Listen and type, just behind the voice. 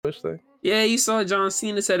Make-A-Wish thing? Yeah, you saw John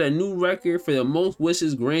Cena set a new record for the most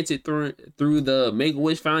wishes granted through the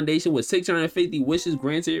Make-A-Wish Foundation with 650 wishes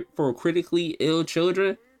granted for critically ill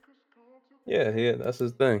children. Yeah, that's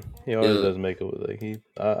his thing. He always does Make-A-Wish.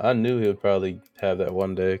 I knew he would probably have that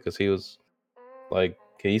one day because he was like,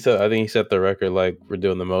 I think he set the record like we're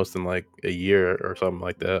doing the most in like a year or something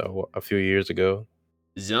like that a few years ago.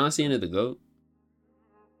 Is John Cena the GOAT?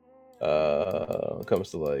 When it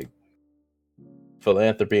comes to like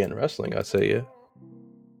philanthropy and wrestling, I'd say yeah.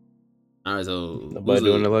 All right, so nobody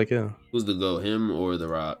doing it like him. Who's the GOAT, him or The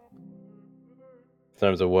Rock? In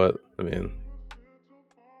terms of what? I mean,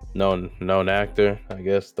 known actor, I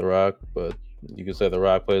guess, The Rock, but you could say The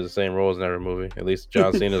Rock plays the same roles in every movie. At least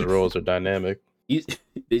John Cena's roles are dynamic.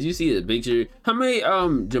 Did you see the picture? How many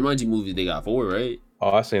Jumanji movies they got? 4, right? Oh,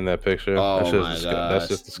 I seen that picture. Oh my god, that's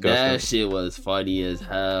just disgusting. That shit was funny as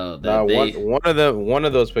hell. One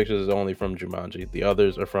of those pictures is only from Jumanji. The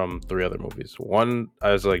others are from 3 other movies. One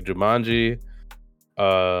is like Jumanji.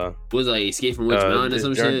 Was like Escape from Witch Mountain or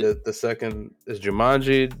some shit. The second is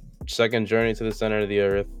Jumanji. Second, Journey to the Center of the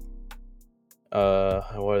Earth. What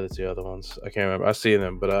are the 2 other ones? I can't remember. I see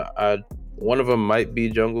them, but I one of them might be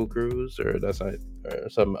Jungle Cruise, or that's not, or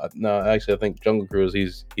something. No, actually, I think Jungle Cruise.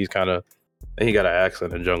 He's kind of. He got an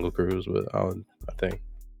accent in Jungle Cruise, but I think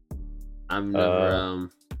I've never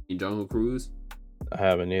seen Jungle Cruise. I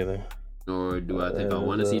haven't either. Nor do I think I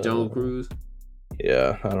want to see Jungle Cruise.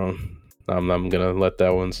 Yeah, I don't. I'm gonna let that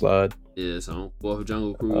one slide. Yeah, so I'm go for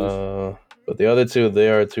Jungle Cruise. But the other 2, they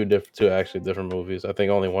are two actually different movies. I think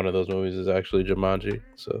only one of those movies is actually Jumanji.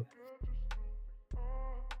 So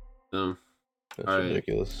that's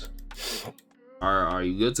ridiculous. Are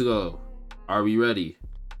you good to go? Are we ready?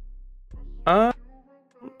 I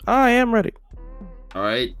am ready. All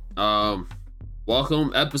right.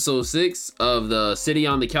 Welcome, episode 6 of the City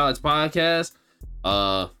on the Couch podcast.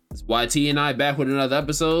 It's YT and I back with another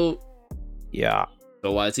episode. Yeah.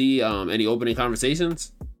 So YT, any opening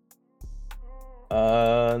conversations?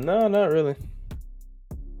 No, not really.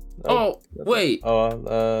 Oh, wait.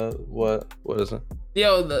 What is it?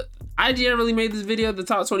 Yo, the IGN really made this video, the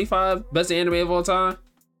top 25 best anime of all time.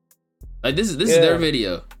 Like this is their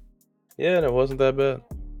video. Yeah, and it wasn't that bad.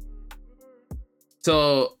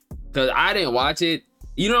 So, cause I didn't watch it,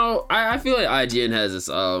 you know, I feel like IGN has this.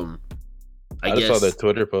 I just saw their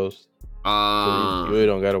Twitter post. So you really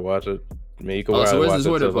don't gotta watch it. I mean, you can. So where's the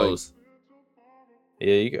Twitter post?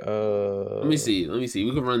 Yeah, you can. Let me see. We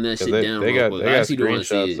can run that shit down. They got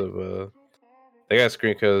screenshots of. They got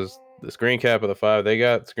because the screen cap of the 5. They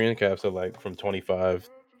got screen caps of like from 25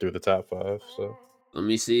 through the top 5. So let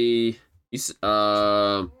me see.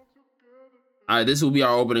 All right, this will be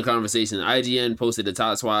our opening conversation. IGN posted the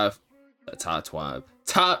top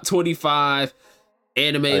 25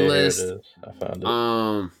 anime list. Here it is. I found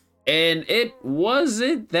it. And it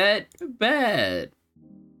wasn't that bad.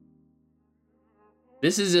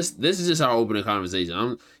 This is just our opening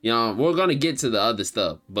conversation. We're gonna get to the other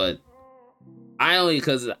stuff, but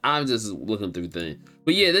because I'm just looking through things.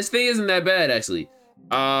 But yeah, this thing isn't that bad actually.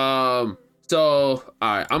 So all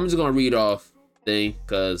right, I'm just gonna read off thing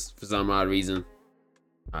because for some odd reason,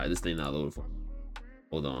 all right, this thing not loaded for me.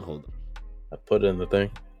 Hold on. I put it in the thing.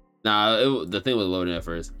 Nah, the thing was loading at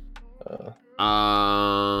first.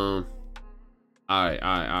 All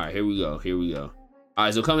right. Here we go. All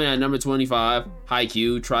right, so coming at number 25,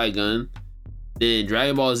 Haikyuu, Trigun. Then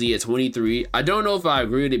Dragon Ball Z at 23. I don't know if I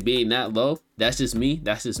agree with it being that low. That's just me.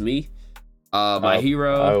 My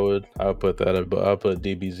Hero. I would put that above. I'll put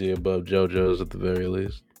DBZ above JoJo's at the very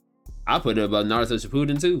least. I put it above Naruto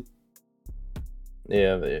Shippuden too.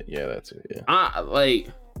 Yeah, that's it. Yeah.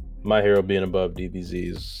 My Hero being above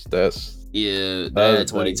DBZ's. That's at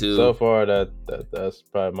 22. So far, that's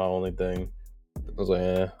probably my only thing. I was like,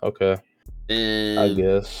 yeah, okay. And I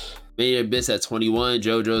guess. Made in Abyss at 21,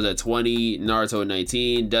 JoJo's at 20, Naruto at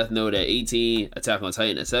 19, Death Note at 18, Attack on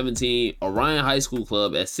Titan at 17, Orion High School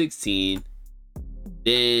Club at 16.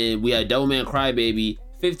 Then we had Devilman Crybaby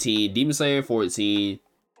 15, Demon Slayer 14,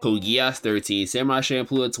 Code Geass 13, Samurai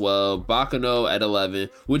Champloo at 12, Baccano at 11,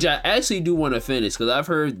 which I actually do want to finish because I've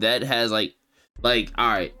heard that has like all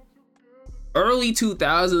right, early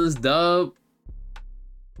 2000s dub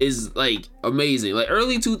is like amazing. Like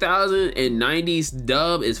early 2000s and 90s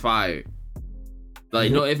dub is fire.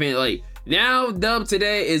 Like no if ain't like now dub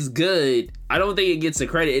today is good. I don't think it gets the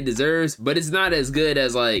credit it deserves, but it's not as good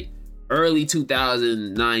as like early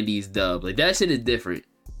 2090s dub. Like that shit is different.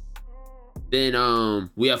 Then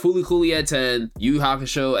we have Fooly Cooly at 10, Yu Yu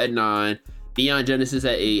Hakusho at 9, Neon Genesis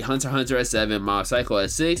at 8, Hunter x Hunter at 7, Mob Psycho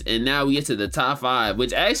at 6, and now we get to the top 5,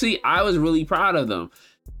 which actually I was really proud of them.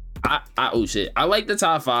 oh shit, I like the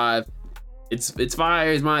top 5. It's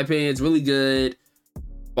fire, in my opinion. It's really good.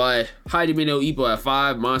 But Hajime no Ippo at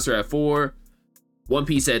 5, Monster at 4, One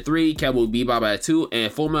Piece at 3, Cowboy Bebop at 2,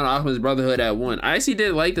 and Full Metal Alchemist Brotherhood at 1. I actually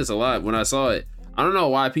did like this a lot when I saw it. I don't know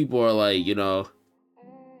why people are like,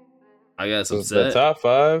 I guess upset. The top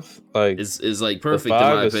 5, like, is like perfect. The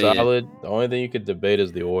 5 in my is opinion. solid. The only thing you could debate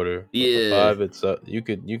is the order. But Yeah. The 5, it's you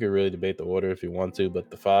could really debate the order if you want to,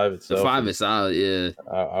 but the 5 itself. The 5 is solid. Yeah.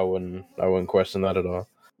 I wouldn't question that at all.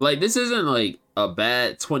 Like, this isn't like a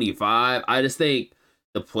bad 25. I just think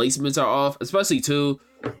the placements are off, especially too.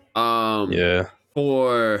 Yeah.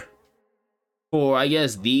 For I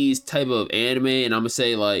guess these type of anime, and I'm gonna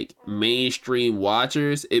say like mainstream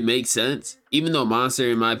watchers, it makes sense. Even though Monster,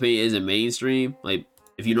 in my opinion, isn't mainstream. Like,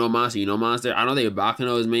 if you know Monster, you know Monster. I don't think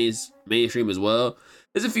Bakano is mainstream as well.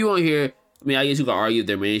 There's a few on here. I mean, I guess you could argue if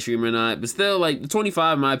they're mainstream or not, but still, like, the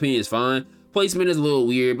 25, in my opinion, is fine. Placement is a little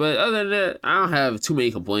weird, but other than that, I don't have too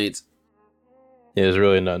many complaints. Yeah, there's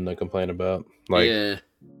really nothing to complain about. Like, yeah.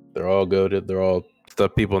 They're all goated. They're all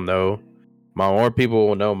stuff people know. More people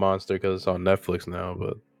will know Monster because it's on Netflix now,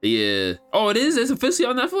 but yeah. Oh, it is? It's officially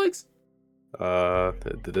on Netflix? I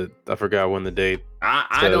forgot when the date.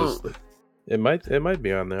 I don't. It might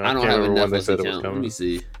be on there. I don't have a Netflix account. Let me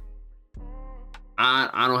see.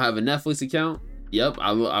 I don't have a Netflix account. Yep,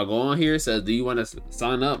 I'll go on here. It says, do you want to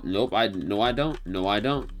sign up? Nope. No, I don't. No, I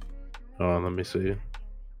don't. Oh, let me see.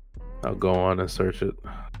 I'll go on and search it.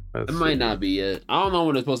 It might not be yet. I don't know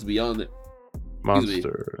when it's supposed to be on there.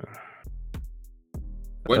 Monster.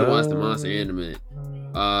 Where to watch the Monster anime?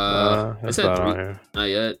 It's not on here. Not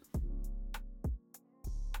yet.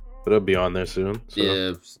 But it'll be on there soon. So.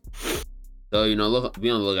 Yeah. So, be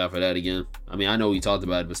on the lookout for that again. I mean, I know we talked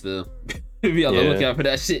about it, but still. Be on the lookout for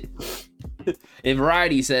that shit. And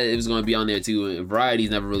Variety said it was going to be on there too. And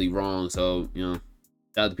Variety's never really wrong. So, shout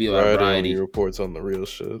out to people at Variety. Reports on the real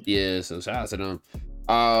shit. Yeah, so shout out to them.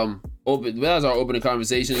 That was our opening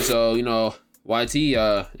conversation. So, YT,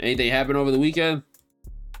 anything happened over the weekend?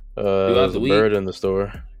 There's a bird in the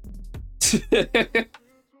store.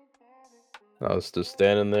 I was just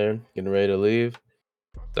standing there, getting ready to leave.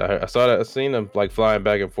 I seen him like flying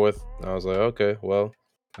back and forth. I was like, okay, well,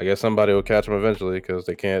 I guess somebody will catch him eventually because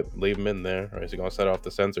they can't leave him in there, or he's gonna set off the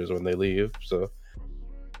sensors when they leave. So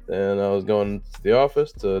then I was going to the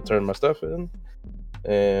office to turn my stuff in,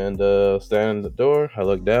 and standing at the door, I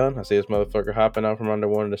look down, I see this motherfucker hopping out from under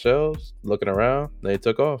one of the shelves, looking around. Then he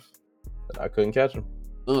took off, and I couldn't catch him.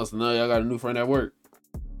 Oh, so now y'all got a new friend at work.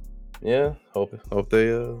 Yeah, hope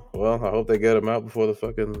they I hope they get him out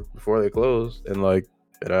before they close in like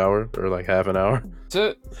an hour or like half an hour. That's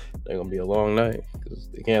it. They're gonna be a long night because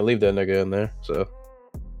they can't leave that nigga in there. So,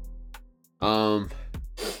 well,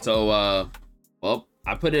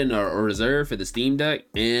 I put in a reserve for the Steam Deck,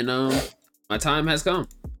 and my time has come.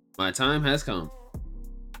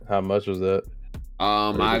 How much was that?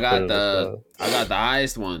 I got the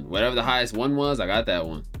highest one. Whatever the highest one was, I got that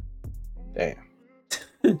one. Damn.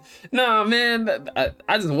 Nah, man,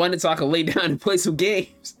 I just wanted so I could lay down and play some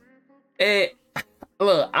games. And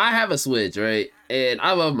look, I have a Switch, right? And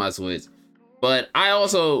I love my Switch, but I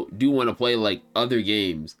also do want to play like other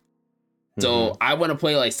games. So I want to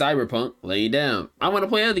play like Cyberpunk, lay down. I want to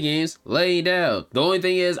play other games, lay down. The only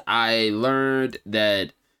thing is, I learned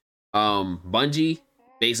that Bungie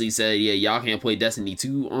basically said, yeah, y'all can't play Destiny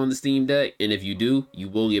 2 on the Steam Deck, and if you do, you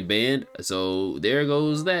will get banned. So there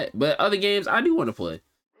goes that. But other games I do want to play.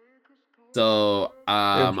 So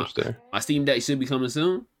my Steam Deck should be coming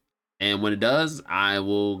soon. And when it does, I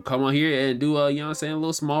will come on here and do a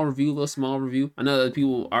little small review. I know that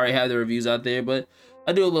people already have their reviews out there, but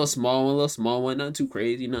I do a little small one, nothing too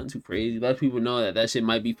crazy. Let people know that shit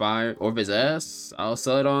might be fire. Or if it's ass, I'll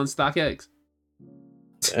sell it on StockX.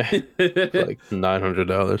 Like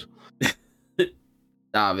 $900.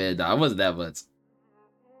 Nah, man, it wasn't that much.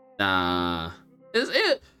 Nah,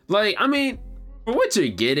 like, I mean, for what you're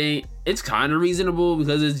getting, it's kind of reasonable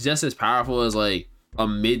because it's just as powerful as like a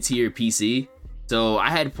mid-tier PC. So I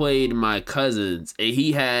had played my cousin's, and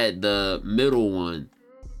he had the middle one.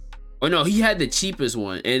 Oh no, he had the cheapest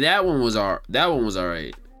one, and that one was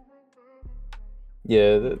alright.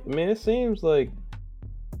 Yeah, I mean, it seems like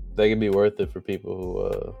they could be worth it for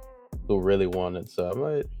people who really want it. So I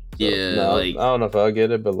might. I don't know if I'll get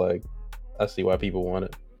it, but like, I see why people want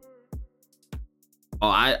it. Oh,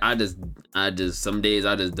 I just some days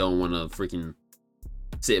I just don't want to freaking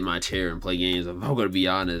sit in my chair and play games. If I'm gonna be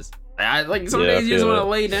honest, I like some days you just want to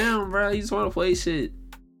lay down, bro. You just want to play shit.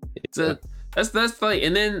 So that's like,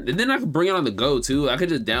 and then I could bring it on the go too. I could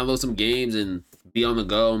just download some games and be on the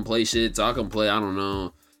go and play shit. So I can play, I don't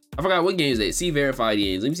know, I forgot what games they see verified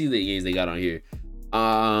games. Let me see the games they got on here.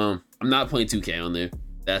 I'm not playing 2K on there.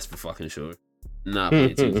 That's for fucking sure. Not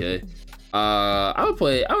playing 2K. I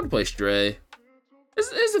would play Stray.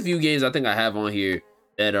 There's a few games I think I have on here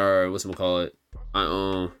that are whatchamacallit.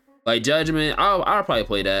 I like Judgment. I'll probably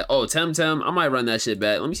play that. Oh, Temtem. I might run that shit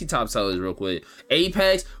back. Let me see top sellers real quick.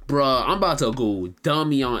 Apex, bruh. I'm about to go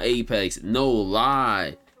dummy on Apex. No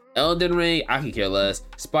lie. Elden Ring, I could care less.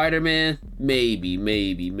 Spider-Man, maybe.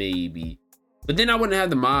 But then I wouldn't have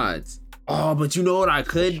the mods. Oh, but you know what I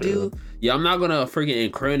could do? Yeah, I'm not gonna freaking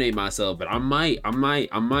incriminate myself, but I might. I'm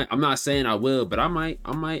not saying I will, but I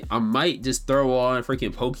might just throw on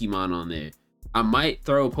freaking Pokemon on there. I might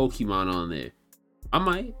throw Pokemon on there. I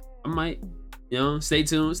might. You know, stay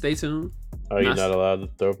tuned. Are you not allowed to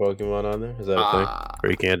throw Pokemon on there? Is that a thing?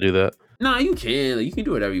 Or you can't do that? Nah, you can. You can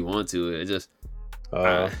do whatever you want to. It just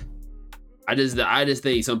I just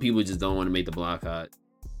think some people just don't want to make the block hot.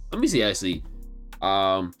 Let me see actually.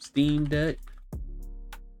 Steam Deck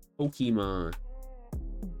Pokemon.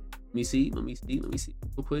 Let me see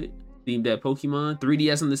real quick. Steam Deck Pokemon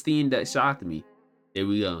 3DS on the Steam Deck shocked me. There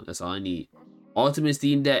we go. That's all I need. Ultimate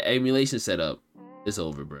Steam Deck emulation setup. It's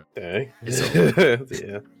over, bro. Dang. It's over.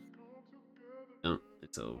 Yeah. No,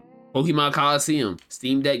 it's over. Pokemon Coliseum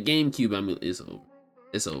Steam Deck GameCube. I mean, it's over.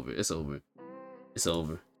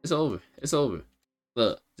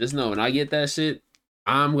 Look, just know when I get that shit,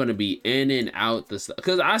 I'm gonna be in and out the stuff.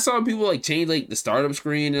 Cause I saw people like change like the startup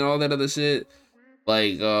screen and all that other shit.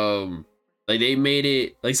 Like they made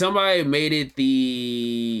it like somebody made it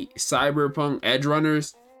the Cyberpunk Edge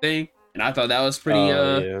Runners thing, and I thought that was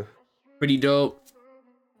pretty dope.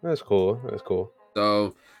 That's cool.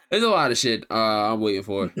 So there's a lot of shit I'm waiting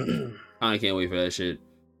for. I can't wait for that shit.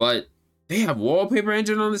 But they have wallpaper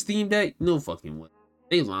engine on the Steam Deck? No fucking way.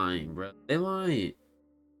 They lying, bro. They lying.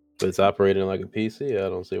 But it's operating like a PC. I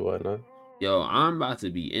don't see why not. Yo, I'm about to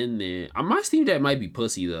be in there. My Steam Deck might be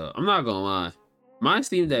pussy though. I'm not gonna lie. My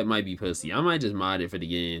Steam Deck might be pussy. I might just mod it for the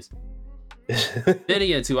games. Then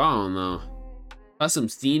again, too, I don't know. That's some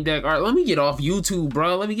Steam Deck. All right, let me get off YouTube,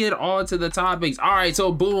 bro. Let me get on to the topics. All right,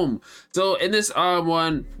 so boom. So in this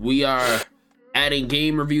one, we are adding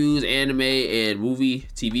game reviews, anime, and movie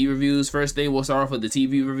TV reviews. First thing, we'll start off with the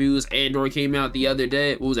TV reviews. Andor came out the other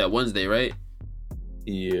day. What was that, Wednesday, right?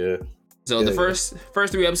 Yeah. So the first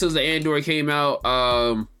 3 episodes of Andor came out.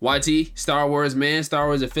 YT, Star Wars man, Star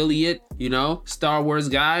Wars affiliate, you know, Star Wars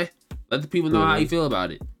guy. Let the people know how you feel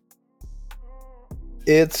about it.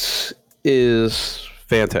 It is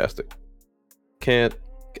fantastic.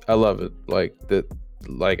 I love it. Like the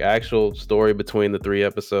actual story between the 3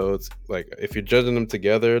 episodes. Like if you're judging them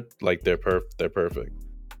together, like they're perfect.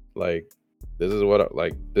 Like this is what I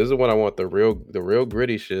want. The real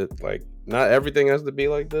gritty shit. Like not everything has to be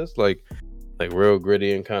like this. Like real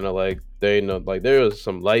gritty and kind of like they know like there is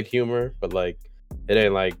some light humor, but like it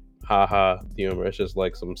ain't like haha humor. It's just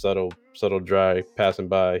like some subtle dry passing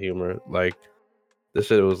by humor. Like this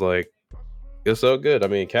shit was like it's so good. I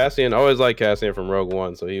mean, Cassian, I always liked Cassian from Rogue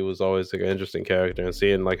One, so he was always like an interesting character, and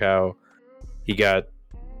seeing like how he got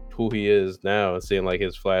who he is now and seeing like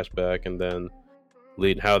his flashback and then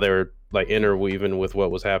how they're like interweaving with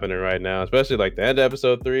what was happening right now, especially like the end of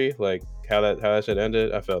episode 3, like how that shit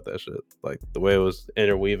ended. I felt that shit, like the way it was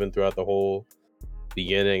interweaving throughout the whole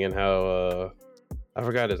beginning, and how I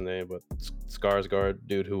forgot his name, but Skarsgård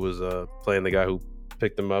dude who was playing the guy who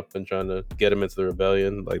picked him up and trying to get him into the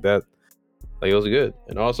rebellion, like that, like it was good.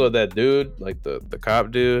 And also that dude, like the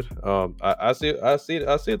cop dude, I see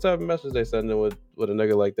the type of message they sending with a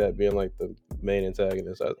nigga like that being like the main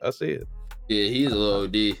antagonist. I see it. Yeah, he's a little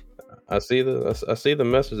OD. I see the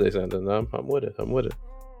message they sent, and I'm with it.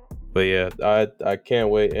 But yeah, I can't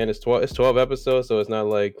wait. And it's 12 episodes, so it's not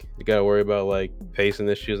like you gotta worry about like pacing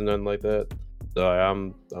issues and nothing like that. So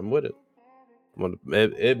I'm with it.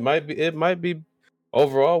 It might be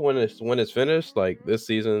overall when it's finished, like this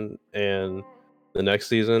season and the next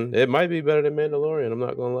season, it might be better than Mandalorian. I'm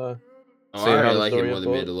not gonna lie. Oh, I already like it more than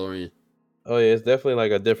Mandalorian. Oh yeah, it's definitely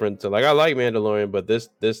like a different. Like I like Mandalorian, but this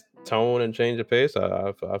tone and change of pace,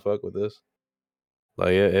 I fuck with this.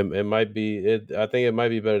 Like it might be it. I think it might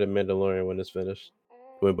be better than Mandalorian when it's finished,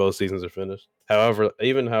 when both seasons are finished. However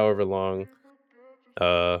long,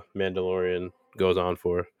 Mandalorian goes on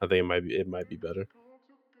for, I think it might be better.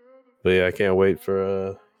 But yeah, I can't wait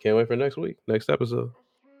for next episode.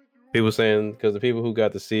 People saying, because the people who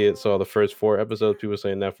got to see it saw the first 4 episodes, people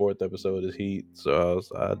saying that 4th episode is heat. So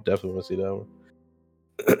I definitely want to see that one.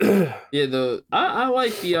 Yeah, I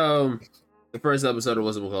like the first episode of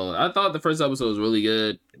what's it called. I thought the first episode was really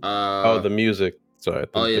good. The music. Sorry.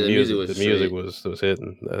 The music was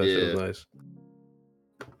hitting. That shit was nice.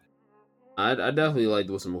 I definitely liked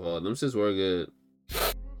what's them called. Them shits were good.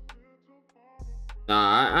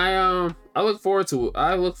 Nah, I look forward to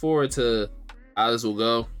how this will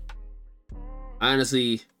go.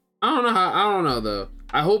 Honestly, I don't know though.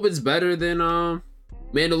 I hope it's better than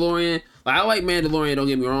Mandalorian. Like, I like Mandalorian, don't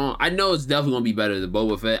get me wrong. I know it's definitely gonna be better than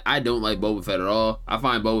Boba Fett. I don't like Boba Fett at all. I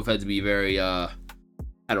find Boba Fett to be very how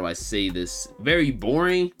do I say this? Very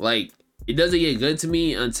boring. Like, it doesn't get good to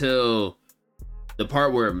me until the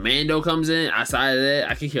part where Mando comes in. Outside of that,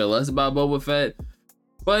 I could care less about Boba Fett.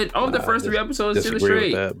 But over the first 3 episodes, it was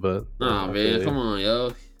straight. That, but oh man, come on,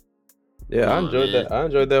 yo. Yeah, I enjoyed that. I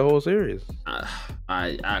enjoyed that whole series.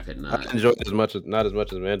 I could not. I enjoyed not as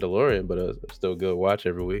much as Mandalorian, but it's still good watch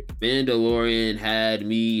every week. Mandalorian had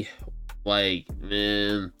me like,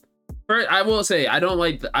 man. First, I will say I don't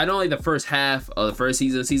like the first half of the first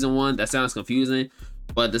season 1. That sounds confusing,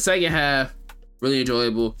 but the second half really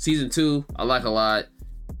enjoyable. Season 2 I like a lot.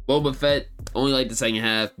 Boba Fett only like the second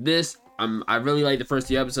half. This I really like the first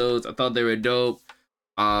 2 episodes. I thought they were dope.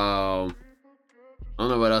 I don't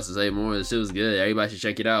know what else to say more. This shit was good. Everybody should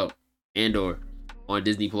check it out. Andor on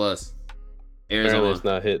Disney Plus. Arizona. Apparently it's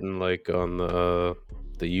not hitting like on the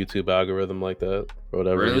YouTube algorithm like that or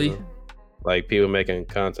whatever. Really? Reason. Like people making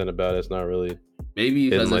content about it's not really. Maybe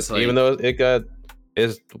because it's like, even though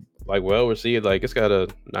it's like well received. Like it's got a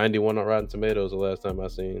 91 on Rotten Tomatoes the last time I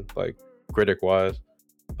seen, like critic wise,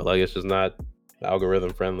 but like it's just not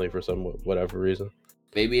algorithm friendly for some whatever reason.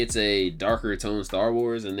 Maybe it's a darker tone Star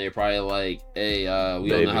Wars, and they're probably like, "Hey, we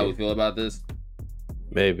don't know how we feel about this."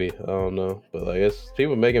 Maybe, I don't know, but like it's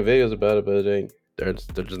people making videos about it, but they're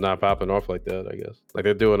just not popping off like that. I guess like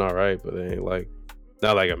they're doing all right, but they ain't like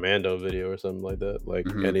not like a Mando video or something like that. Like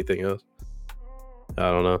anything else,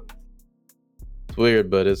 I don't know. It's weird,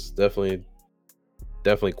 but it's definitely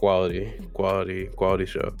quality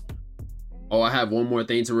show. Oh, I have one more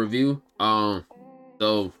thing to review.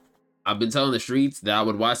 So I've been telling the streets that I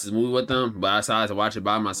would watch this movie with them, but I decided to watch it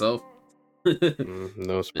by myself.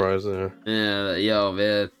 No surprise there. Yeah, yo,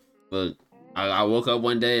 man. Look, I woke up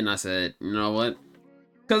one day and I said, you know what?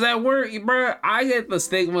 Because at work, bro, I get the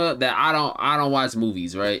stigma that I don't watch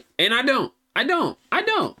movies, right? And I don't.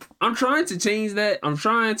 I'm trying to change that. I'm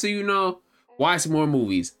trying to, watch more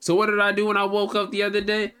movies. So what did I do when I woke up the other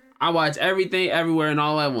day? I watched everything, everywhere, and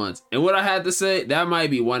all at once. And what I had to say, that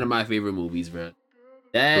might be one of my favorite movies, bro.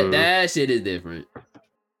 That shit is different.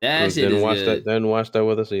 That shit is good. Didn't watch that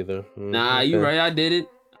with us either. Nah, okay. You right. I did it.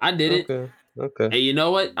 Okay. And you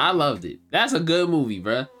know what? I loved it. That's a good movie,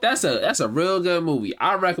 bro. That's a real good movie.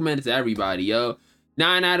 I recommend it to everybody, yo.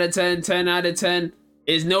 9 out of 10, 10 out of 10.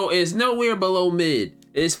 It's nowhere below mid.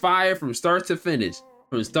 It's fire from start to finish.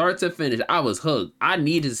 From start to finish, I was hooked. I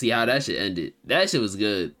needed to see how that shit ended. That shit was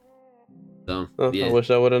good. So, yeah. I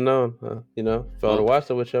wish I would have known. If I would have watched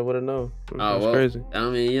it, I wish I would have known. That's crazy. I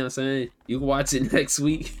mean, you know what I'm saying? You can watch it next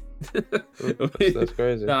week. That's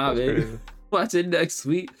crazy. Nah, that's man. crazy. Watch it next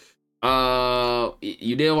week.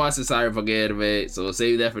 You did watch the Cyberpunk anime, so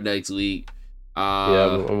save that for next week. Yeah,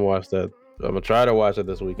 I'm gonna watch that. I'm gonna try to watch it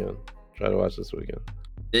this weekend.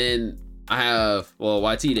 Then I have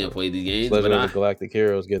YT didn't play these games. Legend of the Galactic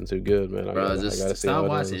Heroes getting too good, man. I gotta see stop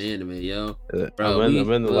watching anime, yo. Bro,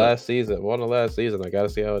 I'm in the last season. I'm on the last season. I gotta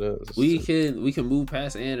see how it is. We can move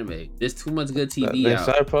past anime. There's too much good TV out.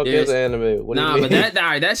 Cyberpunk is anime. But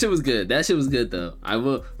that shit was good. That shit was good though. I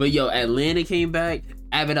will. But yo, Atlanta came back.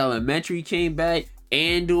 Abbott Elementary came back.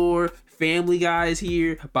 Andor, Family Guy is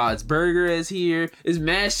here. Bob's Burger is here. It's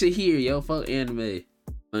mad shit here, yo. Fuck anime.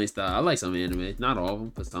 Let me stop. I like some anime. Not all of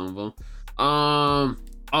them, but some of them.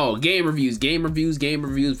 Game reviews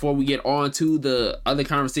before we get on to the other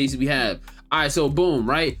conversations we have. All right, so boom,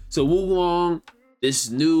 right? So Wulong, this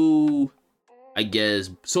new, I guess,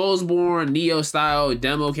 Soulsborne Neo style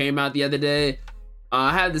demo came out the other day.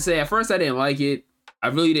 I have to say, at first I didn't like it. I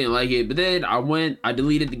really didn't like it, but then I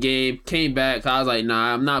deleted the game, came back, I was like,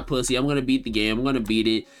 nah, I'm not pussy. I'm gonna beat the game. I'm gonna beat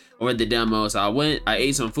it or the demo. So I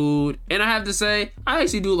ate some food, and I have to say, I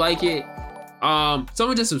actually do like it.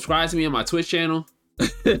 Someone just subscribed to me on my Twitch channel.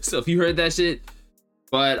 So if you heard that shit,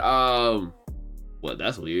 but well,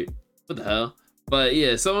 that's weird. What the hell? But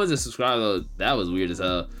yeah, someone just subscribed though. That was weird as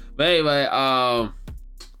hell. But anyway, that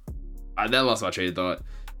lost my train of thought.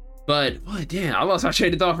 But what? Damn, I lost my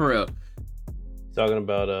train of thought for real. Talking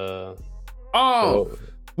about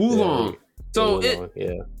Wulong. Yeah, so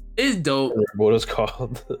it's dope. What it's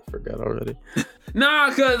called? I forgot already.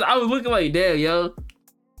 Nah, cause I was looking like, damn, yo.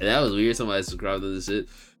 And that was weird. Somebody subscribed to this shit.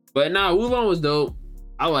 But nah, Wulong was dope.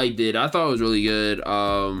 I liked it. I thought it was really good.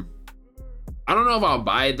 I don't know if I'll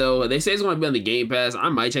buy it though. They say it's gonna be on the Game Pass. I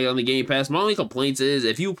might check it on the Game Pass. My only complaints is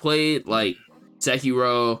if you played like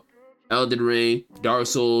Sekiro, Elden Ring, Dark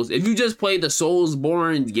Souls. If you just play the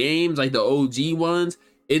Soulsborne games, like the OG ones,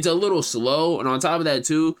 it's a little slow. And on top of that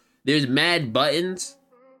too, there's mad buttons.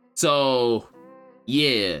 So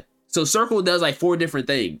yeah. So Circle does like 4 different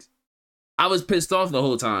things. I was pissed off the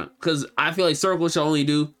whole time because I feel like Circle should only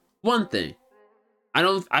do one thing.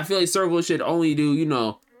 I feel like Circle should only do, you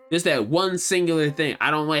know, just that one singular thing. I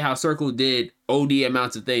don't like how Circle did OD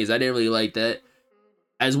amounts of things. I didn't really like that.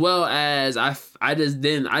 As well as like I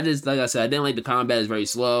said, I didn't like the combat. It's very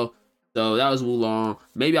slow. So that was Wulong.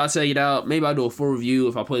 Maybe I'll check it out. Maybe I'll do a full review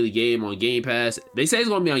if I play the game on Game Pass. They say it's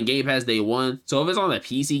gonna be on Game Pass day 1. So if it's on the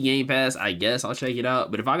PC Game Pass, I guess I'll check it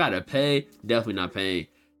out. But if I gotta pay, definitely not paying.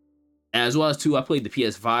 As well as too, I played the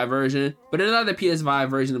PS5 version. But another PS5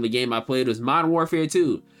 version of the game I played was Modern Warfare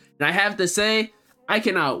 2. And I have to say, I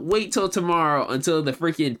cannot wait till tomorrow until the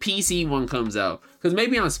freaking PC one comes out. Because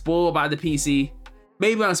maybe I'm spoiled by the PC.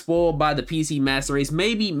 Maybe I'm spoiled by the PC Master Race.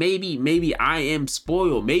 Maybe I am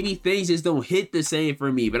spoiled. Maybe things just don't hit the same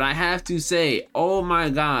for me. But I have to say, oh my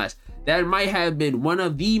gosh, that might have been one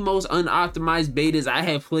of the most unoptimized betas I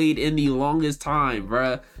have played in the longest time,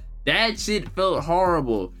 bruh. That shit felt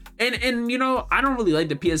horrible. And you know, I don't really like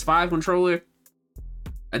the PS5 controller.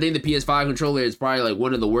 I think the PS5 controller is probably like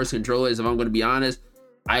one of the worst controllers, if I'm gonna be honest.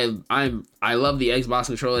 I love the Xbox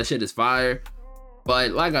controller. That shit is fire.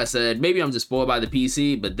 But like I said, maybe I'm just spoiled by the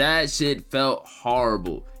PC, but that shit felt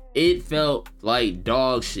horrible. It felt like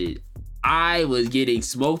dog shit. I was getting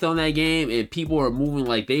smoked on that game and people were moving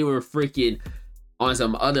like they were freaking on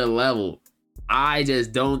some other level. I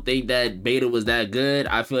just don't think that beta was that good.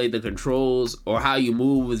 I feel like the controls or how you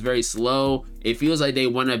move was very slow. It feels like they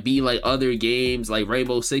want to be like other games like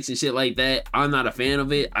Rainbow Six and shit like that. I'm not a fan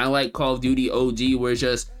of it. I like Call of Duty OG where it's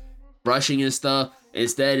just rushing and stuff.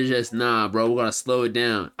 Instead it's just, nah, bro, we're gonna slow it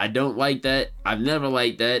down. I don't like that. I've never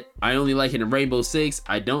liked that. I only like it in Rainbow Six.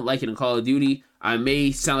 I don't like it in Call of Duty. I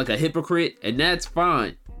may sound like a hypocrite, and that's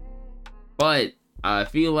fine. But I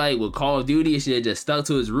feel like with Call of Duty, it should have just stuck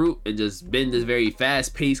to its root and just been this very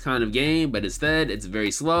fast-paced kind of game. But instead, it's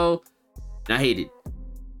very slow. And I hate it.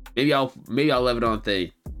 Maybe I'll leave it on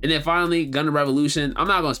thing. And then finally, Gundam Revolution. I'm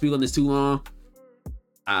not gonna speak on this too long.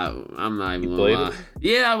 I'm not even gonna lie.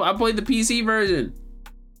 Yeah, I played the PC version,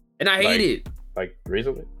 and I hate it. Like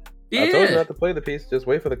recently. Yeah. I told you not to play the PC. Just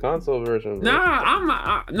wait for the console version. Nah, I'm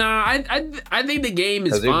not. Nah, I think the game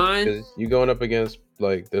is fine. Because you going up against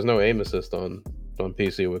like there's no aim assist on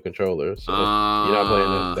PC with controllers, so you're not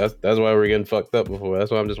playing it. That's why we're getting fucked up before.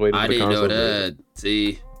 That's why I'm just waiting for the console version. I didn't know that.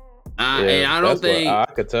 See, and I don't think I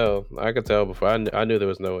could tell before. I knew there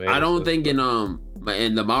was no aim. I don't think in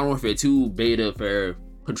the Modern Warfare 2 beta for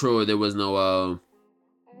controller there was no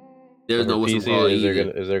there's no what's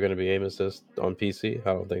PC. Is there gonna be aim assist on PC?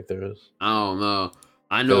 I don't think there is. I don't know.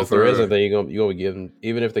 I know if there isn't, then you're gonna be given,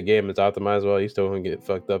 even if the game is optimized well, you still gonna get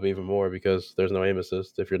fucked up even more because there's no aim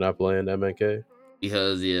assist if you're not playing MNK.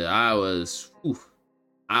 Because I was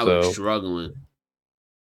struggling.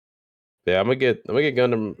 Yeah, I'm gonna get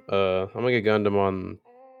Gundam. I'm gonna get Gundam on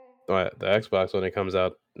the Xbox when it comes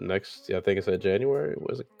out next. I think it's in January.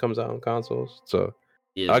 It comes out on consoles. So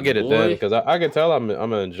yeah, I'll get it then because I can tell I'm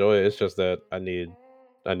gonna enjoy it. It's just that I need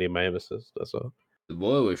my aim assist. That's all. The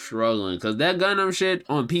boy was struggling because that Gundam shit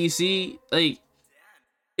on PC, like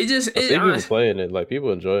it just. I see people playing it, like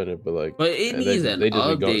people enjoying it, but like, it needs an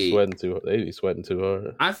update. They be sweating too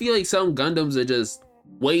hard. I feel like some Gundams are just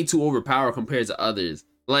way too overpowered compared to others.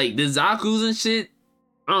 Like the Zaku's and shit.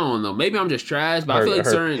 I don't know. Maybe I'm just trash, but I feel like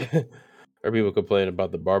certain. Or people complain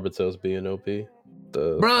about the Barbatails being OP.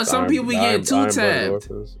 Bro, some people be getting two tapped.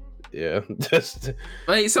 Yeah, just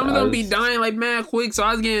like some of them be dying like mad quick. So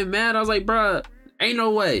I was getting mad. I was like, bro, ain't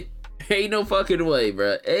no way. Ain't no fucking way,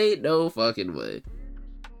 bro. Ain't no fucking way.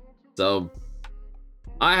 So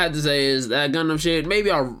all I had to say is that Gundam shit. Maybe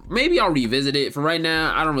I'll revisit it. For right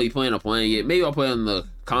now, I don't really plan on playing it. Maybe I'll play on the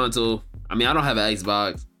console. I mean, I don't have an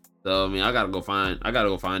Xbox, so I mean, I gotta go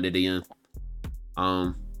find it again.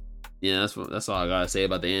 Yeah, that's all I gotta say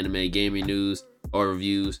about the anime gaming news or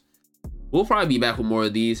reviews. We'll probably be back with more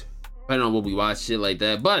of these, depending on what we watch, shit like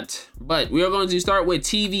that. But we are going to start with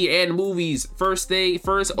TV and movies. First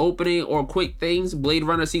opening or quick things. Blade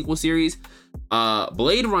Runner sequel series.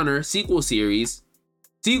 Blade Runner sequel series.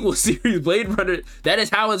 Blade Runner. That is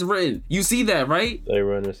how it's written. You see that, right? Blade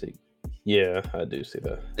Runner sequel. Yeah, I do see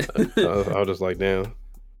that. I was just like, damn.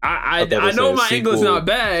 I know my English not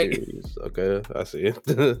bad. Series. Okay, I see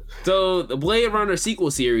it. So the Blade Runner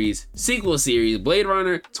sequel series, Blade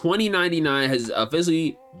Runner 2099 has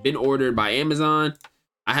officially been ordered by Amazon.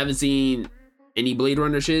 I haven't seen any Blade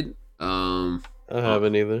Runner shit. I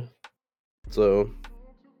haven't either. So,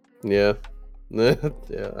 yeah,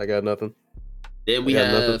 Yeah, I got nothing. Then I we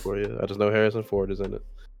got nothing have for you. I just know Harrison Ford is in it.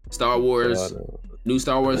 Star So I Wars, know. new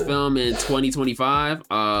Star Wars film in 2025.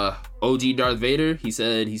 OG Darth Vader. He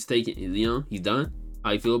said he's taking, he's done.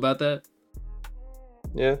 How you feel about that?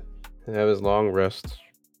 Yeah, have his long rest.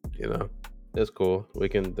 You know, it's cool. They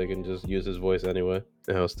can just use his voice anyway,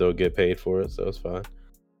 and he'll still get paid for it, so it's fine.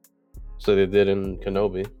 So they did in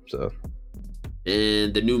Kenobi. So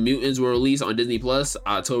And the New Mutants were released on Disney Plus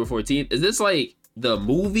October 14th. Is this like the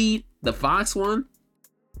movie, the Fox one?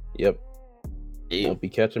 yep, Damn. won't be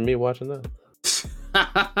catching me watching that.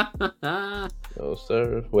 No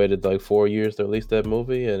sir. Waited like 4 years to release that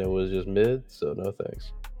movie, and it was just mid. So no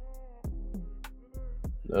thanks.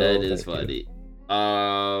 No, That is thank funny.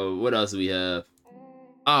 you. What else do we have?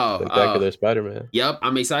 Oh, Spectacular Spider-Man. Yep,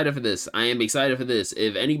 I'm excited for this. I am excited for this.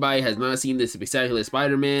 If anybody has not seen this Spectacular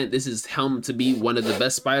Spider-Man, this is him to be one of the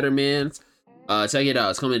best Spider-Mans. Check it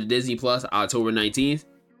out. It's coming to Disney Plus October 19th.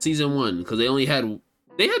 Season 1, because they had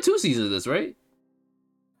 2 seasons of this, right?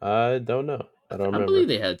 I don't know. I don't remember. I believe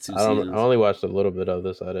they had 2 seasons. I only watched a little bit of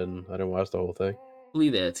this. I didn't watch the whole thing. I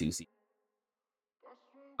believe they had 2 seasons.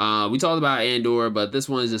 We talked about Andor, but this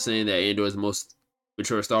one is just saying that Andor is the most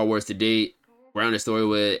mature Star Wars to date. Grounded story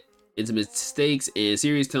with intimate stakes and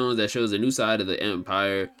serious tones that shows a new side of the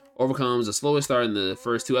Empire. Overcomes a slower start in the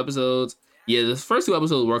first 2 episodes. Yeah, the first 2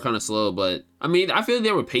 episodes were kind of slow, but I mean, I feel like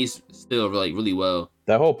they were paced still like really well.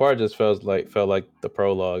 That whole part just felt like the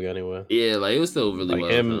prologue anyway. Yeah, like it was still really like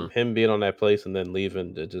well. him being on that place and then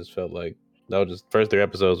leaving, it just felt like that was just first 3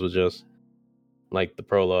 episodes was just like the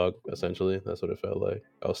prologue essentially. That's what it felt like.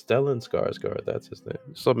 Oh, Stellan Skarsgård, that's his name.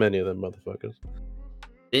 So many of them motherfuckers.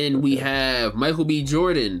 Then we have Michael B.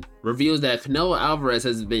 Jordan reveals that Canelo Alvarez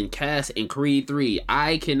has been cast in Creed 3.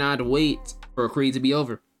 I cannot wait for Creed to be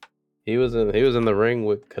over. He was in the ring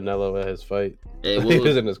with Canelo at his fight. He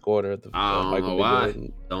was in his corner at the I don't know why.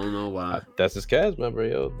 Don't know why. That's his cast member,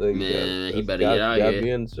 yo. Man, he better get out of here. Be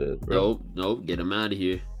in shit, bro. Nope, get him out of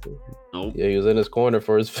here. Nope. Yeah, he was in his corner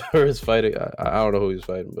for his fighting. I don't know who he was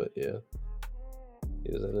fighting, but yeah,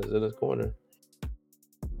 he was in his corner.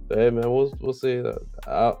 But hey, man, we'll see.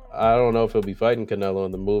 I don't know if he'll be fighting Canelo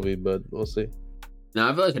in the movie, but we'll see. Now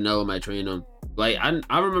I feel like Canelo might train him. Like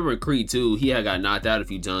I remember in Creed 2, he had got knocked out a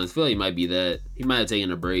few times. I feel like he might be that. He might have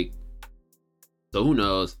taken a break. So who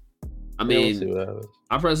knows? I mean, we'll see what happens.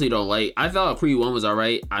 I personally don't like. I thought Creed 1 was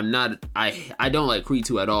alright. I don't like Creed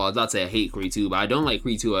 2 at all. I was about to say I hate Creed 2, but I don't like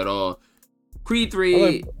Creed 2 at all. Creed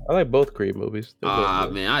 3. I like both Creed movies.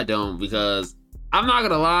 Man, I don't, because I'm not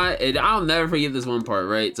gonna lie, and I'll never forget this one part,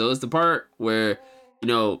 right? So it's the part where,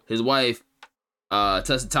 his wife,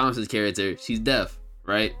 Tessa Thompson's character, she's deaf,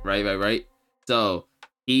 right? Right. So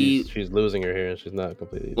she's losing her hearing. She's not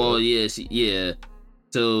completely deaf. Yeah.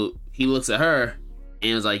 So he looks at her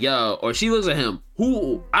and was like, yo, or she looks at him.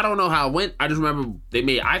 I don't know how it went. I just remember they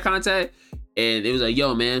made eye contact and it was like,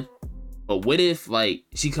 yo, man, but what if like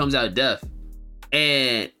she comes out deaf?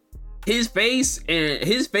 And his face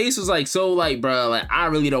was like, so like, bro, like I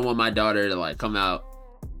really don't want my daughter to like come out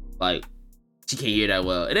like she can't hear that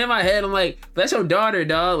well. And in my head, I'm like, that's your daughter,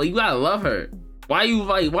 dog. Like you gotta love her. Why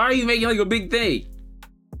are you making like a big thing?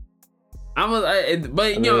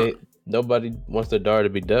 Nobody wants their daughter to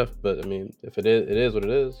be deaf, but I mean, if it is what it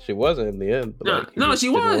is. She wasn't in the end. But she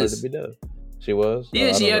was. Want her to be deaf. She was.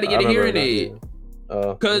 Yeah, she had to get a hearing aid.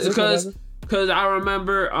 Cause I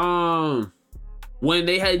remember when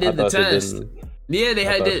they had did the test. Yeah, they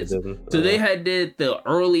had did. So they had did the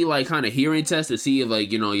early like kind of hearing test to see if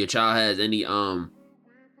like your child has any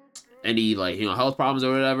like health problems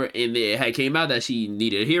or whatever, and it had came out that she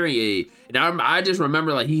needed a hearing aid. And I just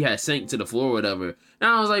remember like he had sank to the floor or whatever. And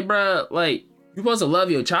I was like, bro, like you're supposed to love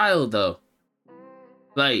your child though.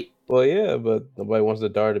 Like, well, yeah, but nobody wants their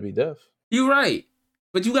daughter to be deaf. You're right,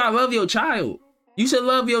 but you gotta love your child. You should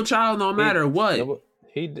love your child no matter what.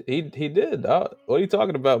 He did. What are you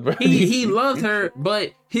talking about, bro? He loved her,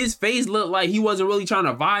 but his face looked like he wasn't really trying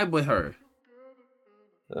to vibe with her.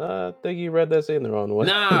 I think you read that scene the wrong way.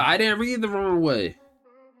 Nah, I didn't read the wrong way.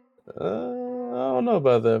 I don't know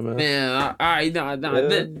about that, man. Man, all right, nah.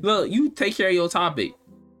 Yeah. Look, you take care of your topic.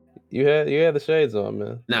 You had the shades on,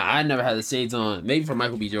 man. Nah, I never had the shades on. Maybe for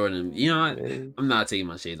Michael B. Jordan. You know what? I'm not taking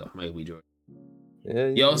my shades off, Michael B. Jordan. Yeah,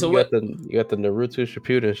 you got the Naruto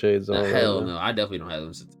Shippuden shades on. Hell no, I definitely don't have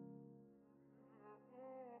them.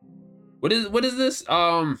 What is this?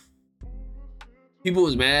 People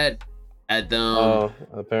was mad at them. Oh,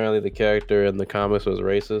 apparently the character in the comics was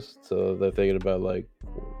racist, so they're thinking about like,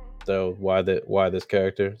 so why this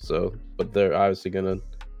character? So, but they're obviously gonna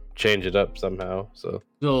change it up somehow. So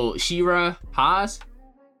Shira Hayas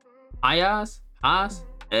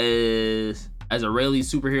is as a Rayleigh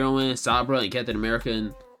superheroine, Sabra, and Captain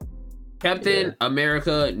Yeah.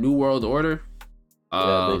 America New World Order. Yeah,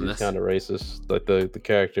 I think he's That's kind of racist. Like the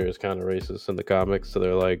character is kind of racist in the comics, so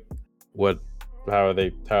they're like, what? How are they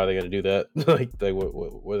gonna do that? Like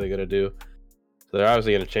what are they gonna do? So they're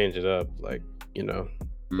obviously gonna change it up, like you know.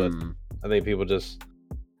 But I think people just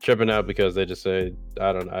tripping out because they just say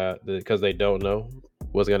I don't know because they don't know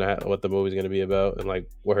what the movie's gonna be about and like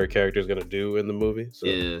what her character's gonna do in the movie. So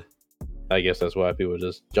yeah. I guess that's why people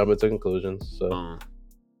just jump into conclusions. So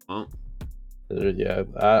Um, yeah,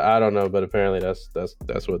 I don't know, but apparently that's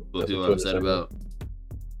what people Twitter's upset saying. about.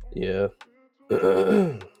 Yeah.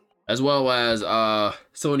 As well as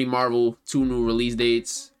Sony Marvel, 2 new release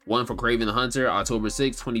dates. One for Kraven the Hunter, October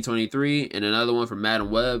 6, 2023, and another one for Madam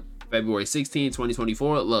Web, February 16,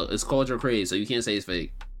 2024. Look, it's culture craze, so you can't say it's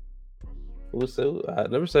fake. I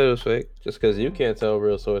never said it was fake, just because you can't tell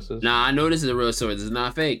real sources. Nah, I know this is a real source. It's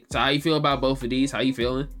not fake. So how you feel about both of these? How you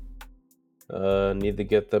feeling? Need to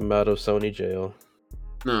get them out of Sony jail.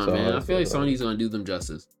 No, man, I feel like Sony's gonna do them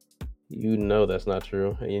justice. You know that's not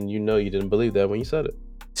true, and you know you didn't believe that when you said it.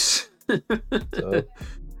 So,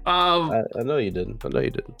 I know you didn't. I know you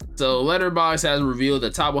didn't. So Letterboxd has revealed the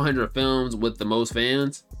top 100 films with the most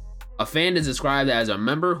fans. A fan is described as a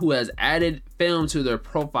member who has added film to their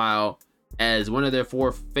profile as one of their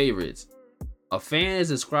 4 favorites. A fan is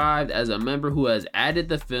described as a member who has added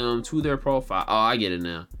the film to their profile. Oh, I get it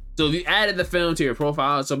now. So if you added the film to your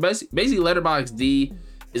profile, so basically Letterboxd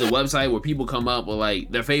is a website where people come up with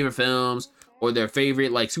like their favorite films or their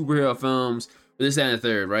favorite like superhero films, this, that, and the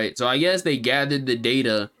third, right? So I guess they gathered the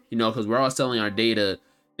data, you know, because we're all selling our data.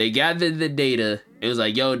 They gathered the data. It was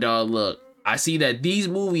like, yo, dog, look, I see that these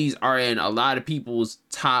movies are in a lot of people's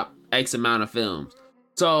top X amount of films.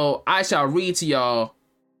 So I shall read to y'all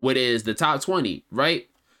what is the top 20, right?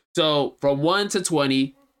 So from 1 to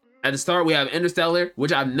 20, at the start we have Interstellar,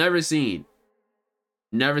 which I've never seen.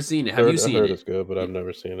 Never seen it. Have you seen it? I heard it's good, but I've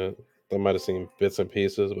never seen it. I might have seen bits and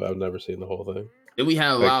pieces, but I've never seen the whole thing. Then we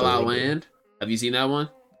have La La Land. Have you seen that one?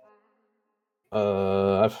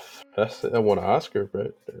 I won an Oscar,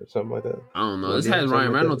 right, or something like that. I don't know. This has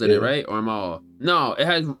Ryan Reynolds in it, right? Or am I all? No, it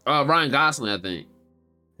has Ryan Gosling, I think.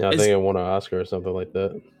 Yeah, I think it won an Oscar or something like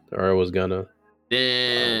that, or it was gonna.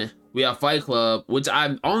 Then we have Fight Club, which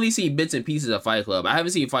I've only seen bits and pieces of Fight Club. I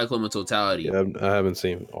haven't seen Fight Club in totality. Yeah, I haven't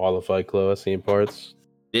seen all of Fight Club. I've seen parts.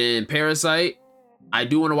 Then Parasite. I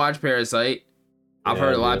do want to watch Parasite. I've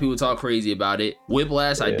heard a lot of people talk crazy about it.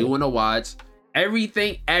 Whiplash, I do want to watch.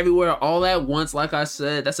 Everything, Everywhere, All at Once, like I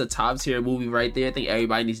said, that's a top tier movie right there. I think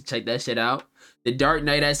everybody needs to check that shit out. The Dark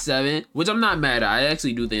Knight at 7, which I'm not mad at. I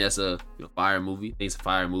actually do think that's a fire movie. I think it's a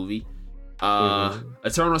fire movie.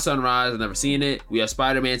 Eternal Sunrise, I've never seen it. We have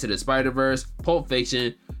Spider-Man to the Spider-Verse, Pulp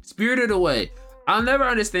Fiction, Spirited Away. I'll never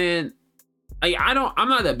understand. Like, I'm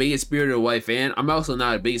not the biggest Spirited Away fan. I'm also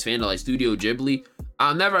not a biggest fan of like Studio Ghibli.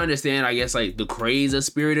 I'll never understand, I guess, like the craze of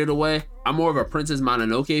Spirited Away. I'm more of a Princess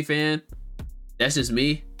Mononoke fan. That's just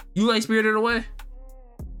me. You like Spirited Away?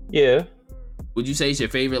 Yeah. Would you say it's your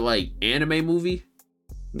favorite like anime movie?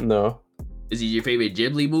 No. Is it your favorite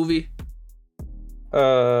Ghibli movie? I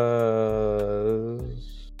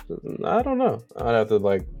don't know. I'd have to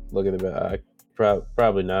like look at it.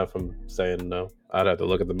 Probably not. If I'm saying no, I'd have to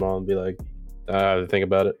look at them all and be like, I have to think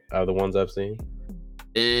about it. Out of the ones I've seen.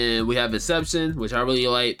 And we have Inception, which I really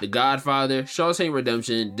like. The Godfather, Shawshank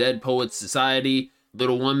Redemption, Dead Poets Society,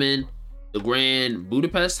 Little Woman, The Grand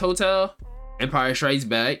Budapest Hotel, Empire Strikes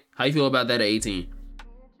Back. How you feel about that at 18?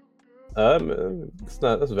 That's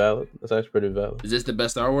valid. That's actually pretty valid. Is this the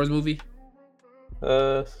best Star Wars movie?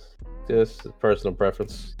 Just personal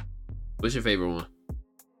preference. What's your favorite one?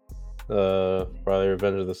 Probably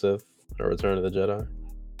Revenge of the Sith or Return of the Jedi.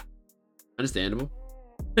 Understandable.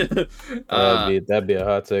 That'd be a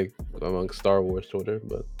hot take among Star Wars Twitter,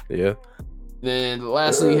 but yeah. Then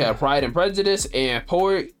lastly, we have Pride and Prejudice and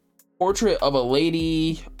Portrait of a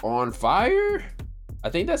Lady on Fire. I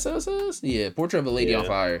think that's what it says. Yeah, Portrait of a Lady on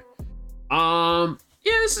Fire. Yeah,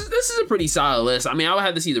 this is a pretty solid list. I mean, I would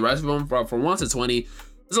have to see the rest of them from 1 to 20.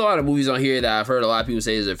 There's a lot of movies on here that I've heard a lot of people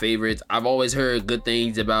say is their favorites. I've always heard good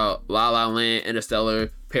things about La La Land, Interstellar,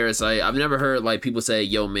 Parasite. I've never heard like people say,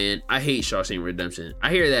 yo man, I hate Shawshank Redemption. I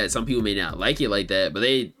hear that some people may not like it like that, but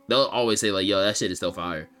they'll always say like, yo, that shit is still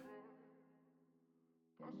fire.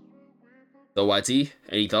 So YT,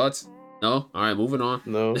 any thoughts? No? Alright, moving on.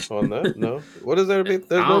 No, on that, no. What is there to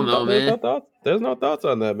be? I don't know, man. No thoughts. There's no thoughts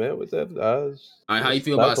on that, man. What's that? Alright, how you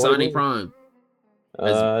feel about Sonic Prime?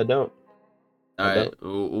 I don't. All right,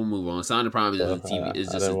 we'll move on. Sonic Prime is a TV.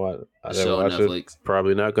 It's just a show on Netflix.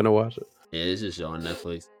 Probably not gonna watch it. Yeah, it's just a show on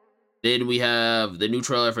Netflix. Then we have the new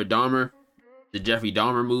trailer for Dahmer. The Jeffrey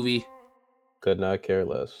Dahmer movie. Could not care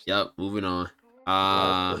less. Yep. Moving on.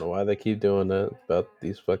 I don't know why they keep doing that about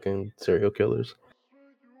these fucking serial killers.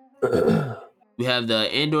 We have the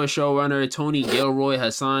Andor showrunner Tony Gilroy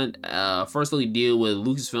has signed a first-look deal with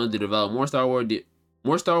Lucasfilm to develop more Star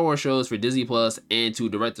Wars shows for Disney Plus and to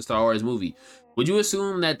direct the Star Wars movie. Would you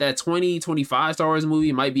assume that 2025 Star Wars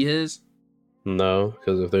movie might be his? No,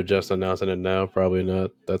 because if they're just announcing it now, probably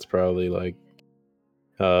not. That's probably like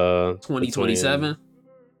 2027.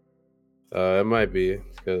 It might be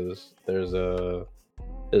because there's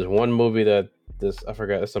one movie that I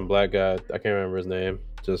forgot, some black guy, I can't remember his name,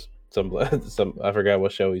 just some I forgot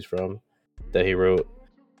what show he's from that he wrote.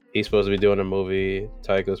 He's supposed to be doing a movie.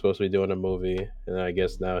 Taika's supposed to be doing a movie, and I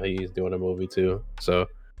guess now he's doing a movie too. So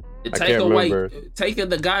I can't remember. Taika,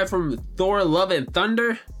 the guy from Thor: Love and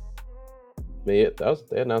Thunder. They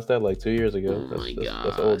announced that like 2 years ago. Oh my gosh.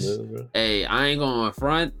 That's old news, bro. Hey, I ain't going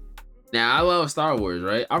front. Now, I love Star Wars,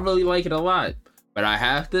 right? I really like it a lot. But I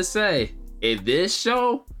have to say, if this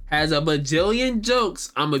show has a bajillion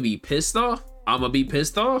jokes, I'm going to be pissed off. I mean,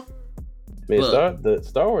 the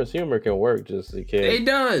Star Wars humor can work, just it can't. It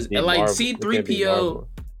does. And like C-3PO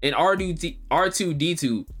and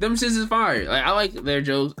R2-D2, them shits is fire. Like, I like their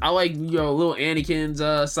jokes. I like, little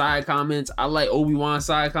Anakin's side comments. I like Obi-Wan's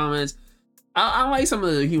side comments. I like some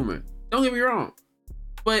of the humor. Don't get me wrong.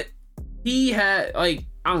 But he had, like,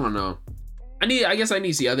 I don't know. I guess I need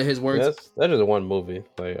to see other his works. That's just one movie.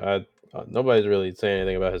 Like, nobody's really saying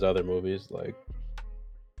anything about his other movies. Like,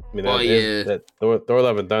 I mean, that Thor: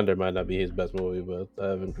 Love and Thunder might not be his best movie, but I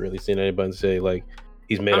haven't really seen anybody say like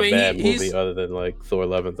he's made a bad movie other than like Thor: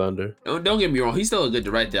 Love and Thunder. Don't get me wrong, he's still a good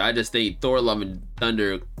director. I just think Thor: Love and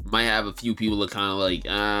Thunder might have a few people that kind of like,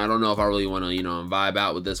 I don't know if I really want to, vibe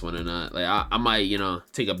out with this one or not. Like, I might,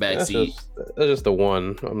 take a back seat. That's just the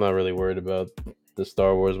one. I'm not really worried about the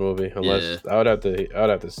Star Wars movie unless I would have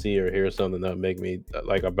to see or hear something that would make me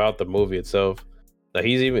like about the movie itself. Like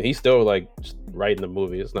he's still like writing the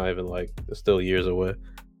movie. It's not even like it's still years away.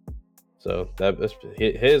 So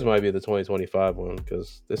his might be the 2025 one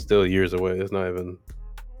because it's still years away. It's not even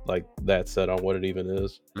like that set on what it even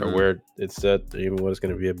is or where it's set or even what it's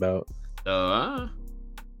going to be about.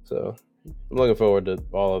 So I'm looking forward to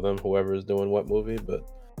all of them, whoever is doing what movie. But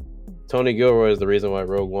Tony Gilroy is the reason why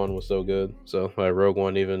Rogue One was so good. So why Rogue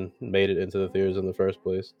One even made it into the theaters in the first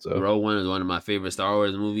place. So Rogue One is one of my favorite Star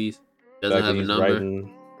Wars movies. Doesn't have a number.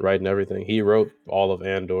 Writing everything. He wrote all of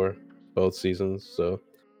Andor, both seasons. So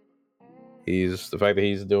the fact that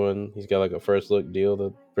he's got like a first look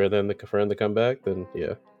deal for him to come back. Then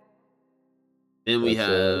yeah. Then we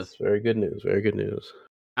have very good news. Very good news.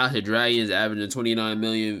 House of Dragons averaging 29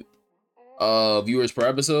 million viewers per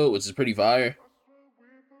episode, which is pretty fire.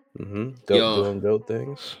 Doing goat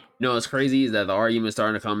things. What's crazy is that the argument's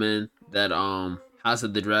starting to come in that House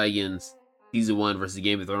of the Dragons season 1 versus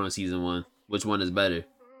Game of Thrones season 1. Which one is better?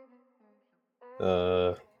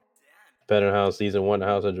 Better than how season 1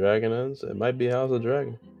 House of Dragon ends? It might be House of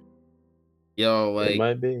Dragon. It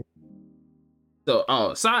might be. So,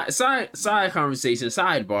 side conversation,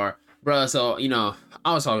 sidebar, bro. So,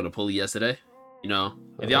 I was talking to Pulley yesterday. If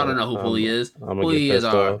y'all don't know who Pulley is, Pulley is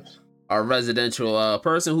our residential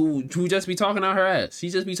person who just be talking out her ass. She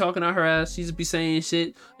just be talking out her ass. She just be saying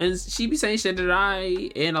shit, and she be saying shit that I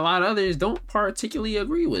and a lot of others don't particularly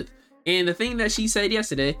agree with. And the thing that she said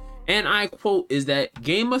yesterday, and I quote, is that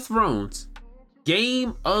Game of Thrones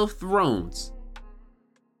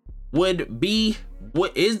would be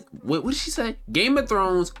what did she say? Game of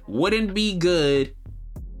Thrones wouldn't be good.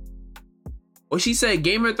 What she said,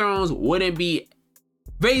 Game of Thrones wouldn't be.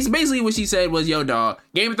 Basically, what she said was, yo, dog,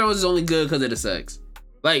 Game of Thrones is only good because of the sex.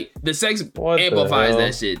 Like, the sex amplifies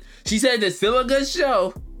that shit. She said it's still a good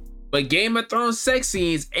show, but Game of Thrones sex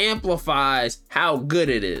scenes amplifies how good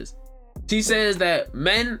it is. She says that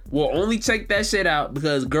men will only check that shit out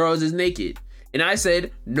because girls is naked. And I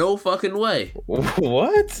said, no fucking way. What?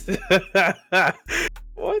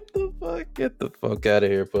 What the fuck? Get the fuck out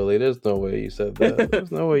of here, Pulley. There's no way you said that.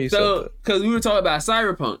 There's no way you said that. Because we were talking about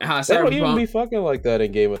Cyberpunk. How Cyberpunk don't even be fucking like that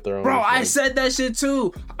in Game of Thrones. Bro, I said that shit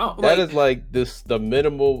too. That is like the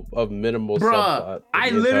minimal of minimal subplot.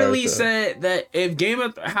 I literally said that if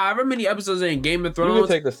however many episodes in Game of Thrones. You would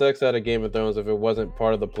take the sex out of Game of Thrones if it wasn't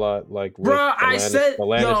part of the plot, like the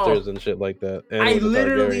Lannisters and shit like that. And I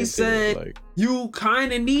literally said you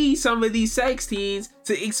kind of need some of these sex scenes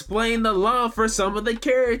to explain the love for some of the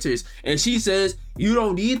characters. And she says, you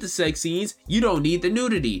don't need the sex scenes, you don't need the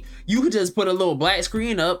nudity. You could just put a little black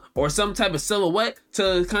screen up or some type of silhouette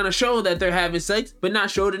to kind of show that they're having sex, but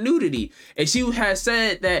not show the nudity. And she has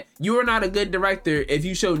said that you are not a good director if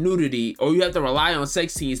you show nudity, or you have to rely on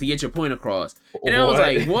sex scenes to get your point across. And I was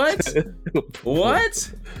like, what?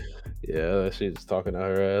 What? Yeah, she's talking out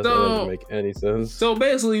her ass. So, that doesn't make any sense. So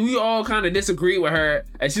basically, we all kind of disagree with her,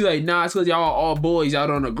 and she's like, nah, it's because y'all all boys, y'all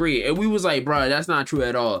don't agree. And we was like, bro, that's not true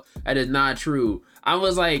at all. That is not true. I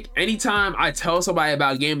was like, anytime I tell somebody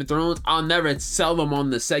about Game of Thrones, I'll never sell them on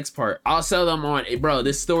the sex part. I'll sell them on, hey, bro,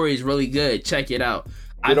 this story is really good. Check it out.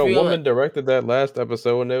 You know, a woman directed that last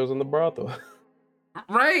episode when they was in the brothel.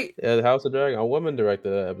 Right? Yeah, the House of Dragon. A woman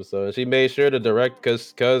directed that episode, and she made sure to direct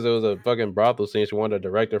because it was a fucking brothel scene. She wanted to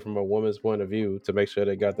direct it from a woman's point of view to make sure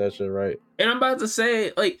they got that shit right. And I'm about to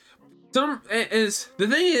say, like, the thing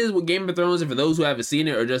is with Game of Thrones, and for those who haven't seen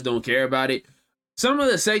it or just don't care about it, some of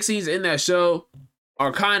the sex scenes in that show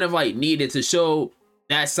are kind of like needed to show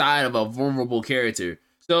that side of a vulnerable character.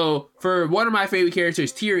 So for one of my favorite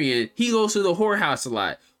characters, Tyrion, he goes to the whorehouse a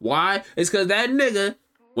lot. Why? It's because that nigga,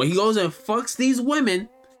 when he goes and fucks these women,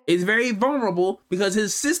 is very vulnerable because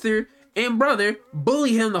his sister and brother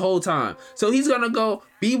bully him the whole time. So he's gonna go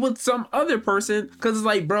be with some other person because it's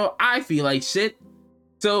like, bro, I feel like shit.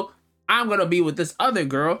 So I'm gonna be with this other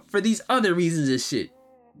girl for these other reasons and shit.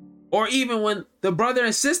 Or even when the brother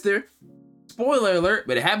and sister, spoiler alert,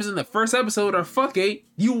 but it happens in the first episode, are fucking,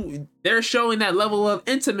 they're showing that level of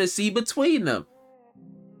intimacy between them.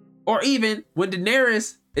 Or even when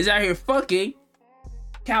Daenerys is out here fucking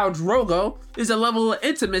Khal Drogo, is a level of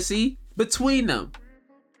intimacy between them.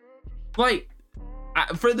 Like,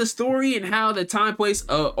 for the story and how the time, place,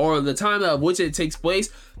 or the time of which it takes place,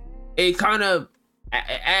 it kind of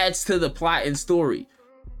adds to the plot and story.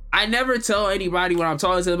 I never tell anybody when I'm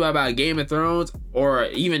talking to them about Game of Thrones or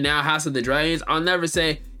even now House of the Dragons, I'll never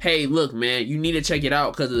say, hey, look, man, you need to check it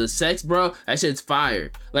out because of the sex, bro. That shit's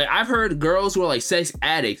fire. Like, I've heard girls who are like sex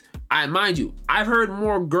addicts. Mind you, I've heard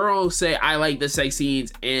more girls say I like the sex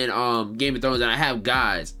scenes in Game of Thrones than I have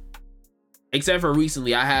guys. Except for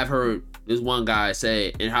recently, I have heard this one guy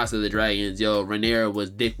say in House of the Dragons, yo, Rhaenyra was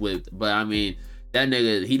dick whipped. But I mean, that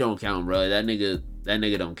nigga, he don't count, bro. That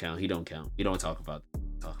nigga don't count. He don't count. We don't talk about that.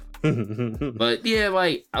 But yeah,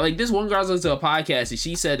 like this one girl's listening to a podcast and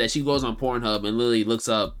she said that she goes on Pornhub and literally looks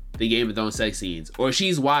up the Game of Thrones sex scenes, or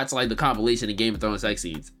she's watched like the compilation of Game of Thrones sex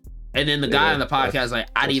scenes, and then the guy on the podcast like,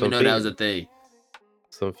 I didn't even know that was a thing.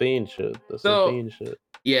 Some fiend shit. That's some fiend shit.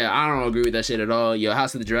 Yeah, I don't agree with that shit at all. Yo,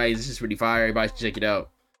 House of the Dragons is just pretty fire. Everybody should check it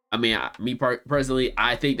out. I mean, personally,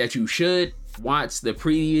 I think that you should watch the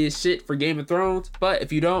previous shit for Game of Thrones, but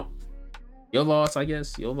if you don't, you're lost, I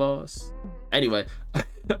guess. You're lost. Anyway,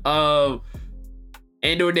 Andor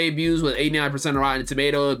debuts with 89% of Rotten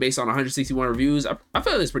Tomatoes based on 161 reviews. I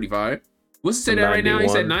feel it's pretty fire. What's it say that right now? He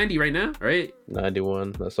said 90 right now, right?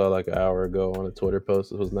 91. I saw like an hour ago on a Twitter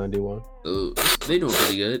post. It was 91. Ooh, they doing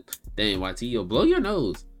pretty good. Dang, YT, yo, blow your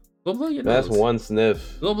nose. Go blow your nose. That's one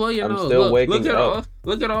sniff. Go blow your nose. Still waking up.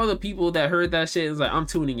 Look at all the people that heard that shit. It's like, I'm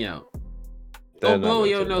tuning out. Go blow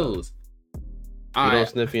your nose. If you don't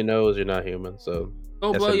sniff your nose, you're not human. So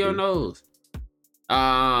go blow your nose.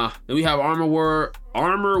 Then we have Armor Wars.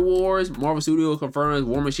 Marvel Studios confirms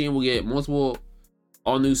War Machine will get multiple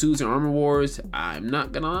all new suits in Armor Wars. I'm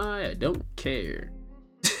not gonna lie, I don't care.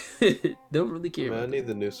 Don't really care. Man, I need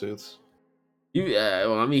the new suits.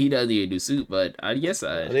 Well, I mean, he does need a new suit, but I guess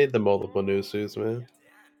I need the multiple new suits, man.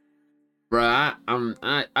 Bruh,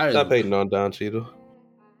 I stop hating on Don Cheadle.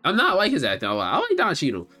 I'm not like his acting. I like Don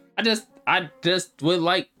Cheadle. I just would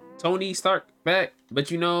like Tony Stark back, but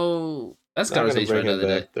you know, that's a conversation for another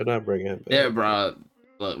day. They're not bringing him back. Yeah, bro.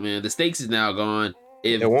 Look, man, the stakes is now gone.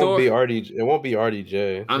 It won't be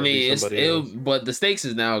RDJ. I mean, but the stakes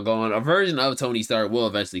is now gone. A version of Tony Stark will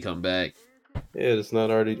eventually come back. Yeah, it's not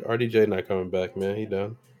RDJ not coming back, man. He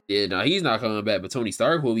done. Yeah, no, he's not coming back, but Tony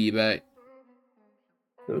Stark will be back.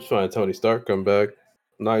 I'm just trying Tony Stark come back.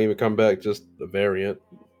 Not even come back, just a variant.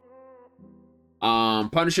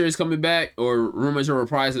 Punisher is coming back, or rumors to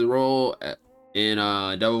reprise his role in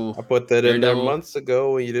Devil. I put that in there months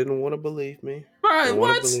ago when you didn't want to believe me. Right?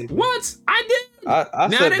 What? I did. I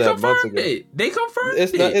now said they that confirmed it. They confirmed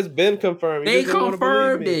it. It's been confirmed. They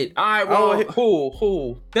confirmed it. All right, well,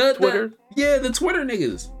 who? Twitter? The Twitter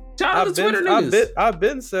niggas. Shout out to Twitter niggas. I've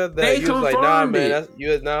been said that. They you confirmed was like, nah,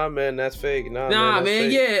 it. man, that's fake. Nah, man,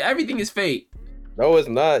 fake. Yeah, everything is fake. No, it's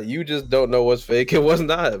not. You just don't know what's fake. It was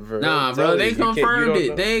not, bro. Nah, bro, they confirmed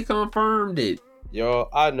it. They confirmed it. Y'all,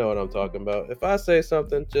 I know what I'm talking about. If I say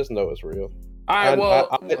something, just know it's real. All right, well,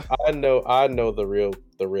 I know the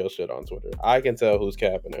real shit on Twitter. I can tell who's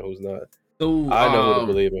capping and who's not. so I know who to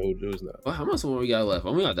believe and who's not. well, how much more we got left?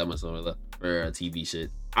 We got that much more left for TV shit.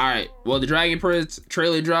 All right, well, the Dragon Prince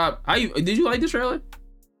trailer dropped. Did you like the trailer?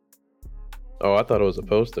 Oh, I thought it was a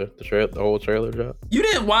poster. The whole trailer dropped. You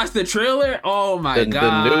didn't watch the trailer? Oh my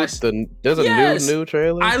gosh! There's a new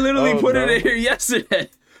trailer. I literally put it in here yesterday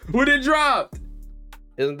when it dropped.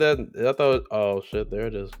 Isn't that? I thought. Oh shit! There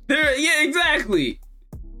it is. Yeah, exactly.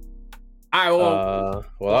 I will.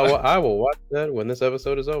 I will watch that when this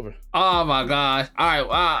episode is over. Oh my gosh! All right.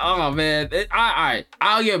 Oh man. All right.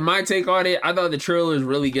 I'll give my take on it. I thought the trailer is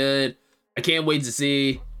really good. I can't wait to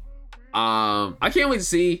see. I can't wait to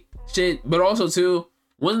see shit. But also too,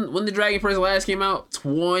 when the Dragon Prince last came out,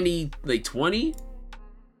 2020.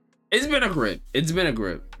 It's been a grip.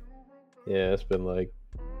 Yeah, it's been like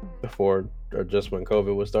before or just when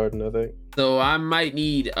COVID was starting, I think. So I might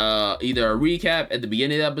need either a recap at the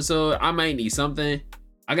beginning of the episode. I might need something.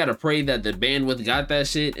 I gotta pray that the bandwidth got that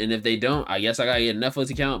shit, and if they don't, I guess I gotta get a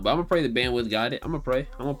Netflix account. But I'm gonna pray the bandwidth got it. I'm gonna pray.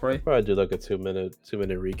 Probably do like a 2-minute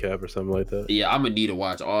recap or something like that. Yeah, I'm gonna need to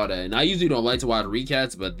watch all that. And I usually don't like to watch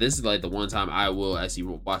recaps, but this is like the one time I will actually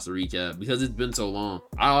watch the recap because it's been so long.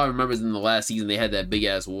 All I remember is in the last season they had that big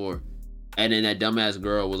ass war, and then that dumbass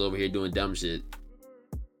girl was over here doing dumb shit.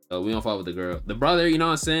 So we don't follow with the girl. The brother, you know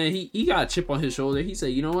what I'm saying? He got a chip on his shoulder. He said,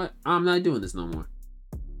 you know what? I'm not doing this no more.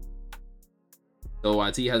 So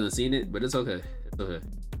YT hasn't seen it, but it's okay. It's okay.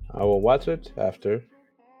 I will watch it after,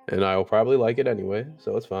 and I will probably like it anyway,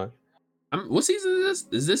 so it's fine. What season is this?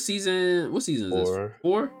 Is this season? What season is this?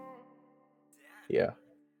 4? Yeah.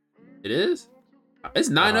 It is? It's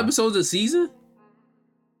 9 episodes a season?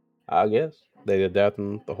 I guess. They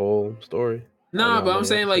adapting the whole story. Nah, but I'm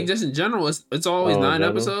saying like just in general, it's always 9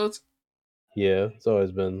 episodes. Yeah, it's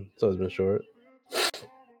always been short.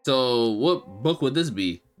 So what book would this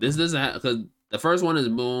be? This doesn't have, because the first one is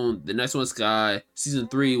Moon, the next one's Sky, season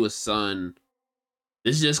 3 was Sun.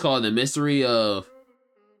 This is just called The Mystery of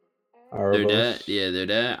Aravos. Their dad. Yeah, their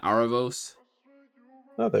dad, Aravos.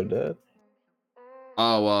 Not their dad.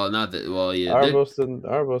 Oh well, not that. Well, yeah. Aravos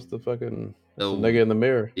the fucking the nigga in the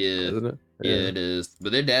mirror. Yeah, isn't it? Yeah, it is.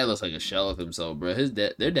 But their dad looks like a shell of himself, bro.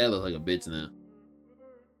 Their dad looks like a bitch now.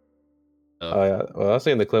 Oh yeah. Well, I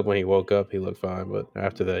seen the clip when he woke up. He looked fine, but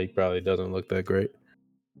after that, he probably doesn't look that great.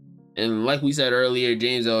 And like we said earlier,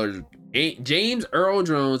 James Earl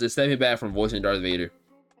Jones is stepping back from voicing Darth Vader.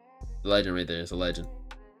 The legend right there. It's a legend.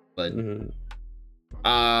 But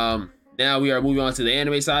now we are moving on to the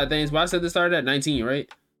anime side of things. But I said this started at 19, right?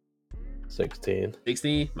 16.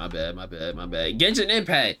 My bad.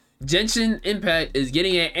 Genshin Impact is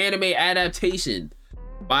getting an anime adaptation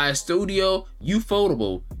by Studio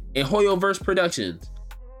Ufotable and Hoyoverse Productions.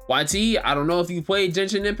 YT, I don't know if you played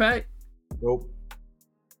Genshin Impact. Nope.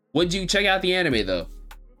 Would you check out the anime though?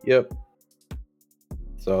 Yep.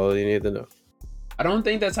 That's all you need to know. I don't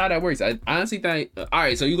think that's how that works. I honestly think. All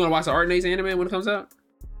right, so you gonna watch the Arknights anime when it comes out?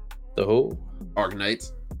 The who?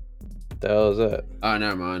 Arknights. The hell is that?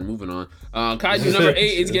 Never mind. Moving on. Kaiju number 8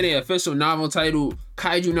 is getting an official novel titled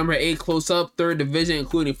Kaiju number 8 Close Up, Third Division,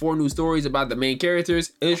 including 4 new stories about the main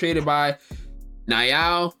characters, illustrated by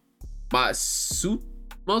Naoya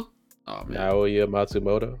Matsumoto. Oh man. Naoya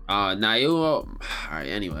Matsumoto. Naoya. All right.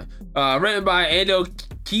 Anyway, written by Ando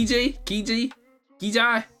Kijai.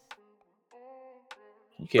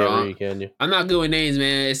 You can't read, can you? I'm not good with names,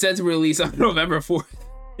 man. It's set to release on November 4th.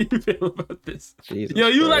 How you feel about this? Jesus Yo,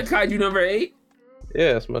 you Christ. like Kaiju number 8?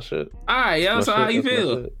 Yeah, that's my shit. All right, yo. So how you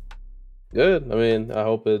feel? Good. I mean, I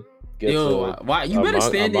hope it gets why you better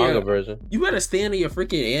stand manga there? Version. You better stand on your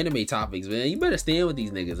freaking anime topics, man. You better stand with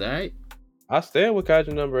these niggas, all right? I stand with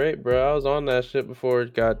Kaiju number 8, bro. I was on that shit before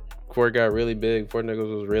it got really big. Before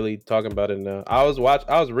niggas was really talking about it now. I was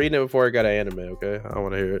reading it before it got an anime. Okay, I don't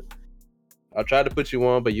want to hear it. I tried to put you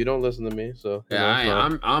on, but you don't listen to me. So yeah,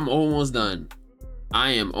 I'm almost done.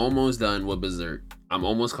 I am almost done with Berserk. I'm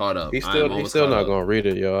almost caught up. He's still not gonna read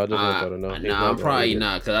it, yo. I just want y'all to know. Nah, I'm probably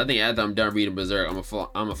not, cause I think after I'm done reading Berserk, I'm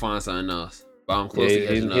gonna find something else. But I'm close to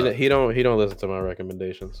catching up. He don't listen to my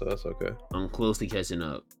recommendations, so that's okay. I'm close to catching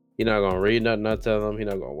up. He not gonna read nothing I tell him. He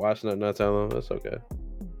not gonna watch nothing I tell him. That's okay.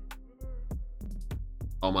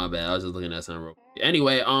 Oh my bad. I was just looking at something real quick.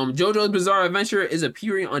 Anyway, JoJo's Bizarre Adventure is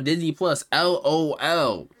appearing on Disney Plus.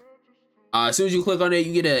 LOL. As soon as you click on it,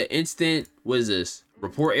 you get an instant, what is this?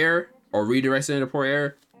 Report error or redirect to report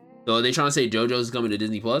error. So are they trying to say JoJo's is coming to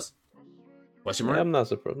Disney Plus? Question mark? Yeah, I'm not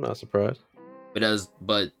surprised.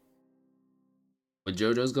 But would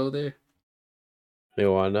JoJo's go there? Yeah,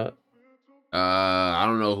 why not? I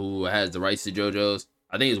don't know who has the rights to JoJo's.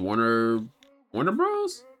 I think it's Warner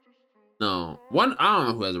Bros. No, one. I don't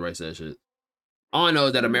know who has the rights to that shit. All I know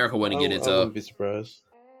is that America wouldn't get it. I So wouldn't be surprised.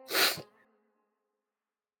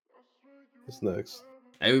 What's next?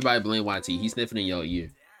 everybody blame YT. He's sniffing in your ear.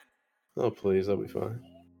 Oh please, I'll be fine.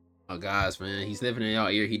 Oh guys, man, he's sniffing in your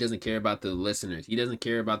ear. He doesn't care about the listeners. He doesn't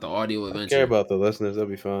care about the audio I care adventure. about the listeners. I'll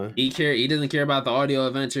be fine. He doesn't care about the audio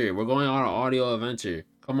adventure. We're going on an audio adventure.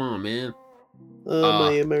 Come on, man.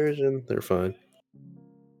 My immersion. They're fine.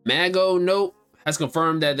 Mago Note has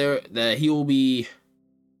confirmed that he will be.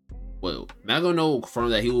 Well, Mago Note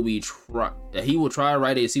confirmed that he will try to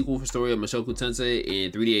write a sequel for story of Mushoku Tensei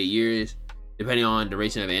in 3 to 8 years, depending on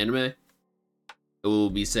duration of anime. It will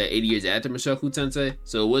be set 80 years after Mushoku Tensei.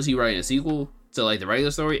 So was he writing a sequel to like the regular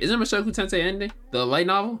story? Isn't Mushoku Tensei ending the light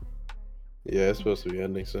novel? Yeah, it's supposed to be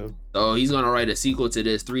ending soon. So he's gonna write a sequel to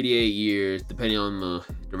this 3 to 8 years, depending on the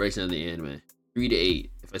duration of the anime. 3 to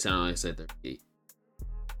 8. If I sound like I said 38.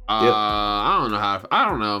 I don't know how. I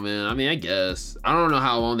don't know, man. I mean, I guess I don't know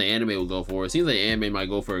how long the anime will go for. It seems like the anime might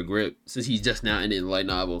go for a grip since he's just now ending the light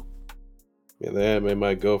novel. Yeah, the anime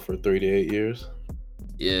might go for 3 to 8 years.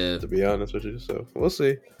 Yeah, to be honest with you, so we'll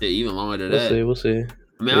see. Yeah, even longer than that. We'll see.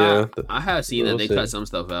 I mean, I have seen that they cut some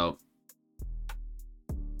stuff out.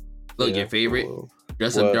 Look, your favorite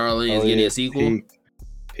Dress Up Darling is getting a sequel.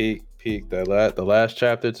 Peak. The last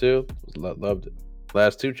chapter too. Loved it.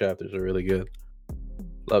 Last 2 chapters are really good.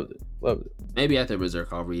 Loved it. Maybe after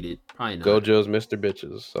Berserk, I'll read it. Probably not. Gojo's Mr.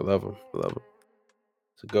 Bitches. I love him.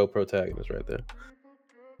 It's a Go protagonist right there.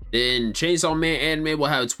 Then Chainsaw Man anime will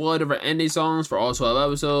have 12 different ending songs for all 12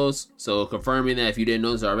 episodes. So confirming that if you didn't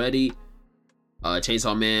know this already,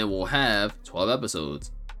 Chainsaw Man will have 12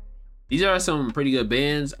 episodes. These are some pretty good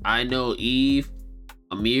bands. I know Eve,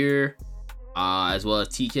 Amir, as well as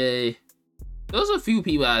TK. Those are a few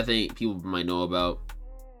people I think people might know about.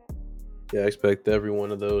 Yeah, I expect every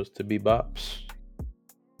one of those to be bops.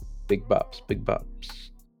 Big bops.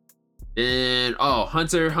 And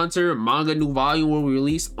Hunter x Hunter manga new volume will be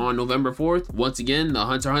released on November 4th. Once again, the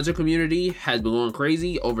Hunter x Hunter community has been going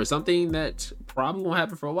crazy over something that probably won't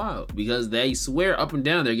happen for a while because they swear up and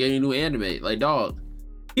down they're getting a new anime. Like, dog,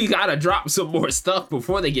 you gotta drop some more stuff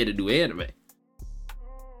before they get a new anime.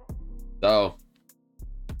 So,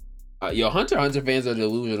 Hunter x Hunter fans are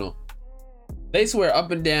delusional. They swear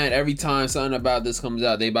up and down every time something about this comes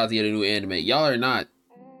out, they about to get a new anime. Y'all are not.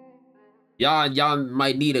 Y'all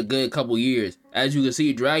might need a good couple years. As you can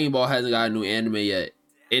see, Dragon Ball hasn't got a new anime yet.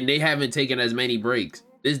 And they haven't taken as many breaks.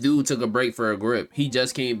 This dude took a break for a grip. He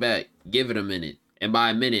just came back. Give it a minute. And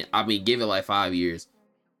by a minute, I mean give it like 5 years.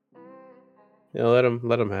 Yeah, let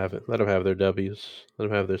them have it. Let them have their W's. Let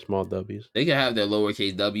them have their small W's. They can have their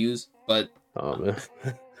lowercase W's, but man.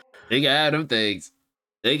 They can have them things.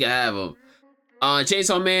 They can have them.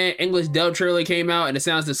 Chainsaw Man English dub trailer came out and it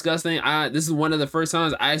sounds disgusting. This is one of the first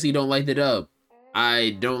times I actually don't like the dub.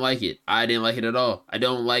 I don't like it. I didn't like it at all. I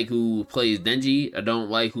don't like who plays Denji. I don't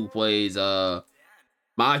like who plays Maki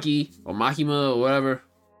or Makima or whatever.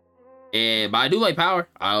 But I do like Power.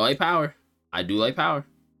 I do like Power.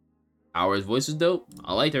 Power's voice is dope.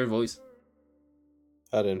 I liked her voice.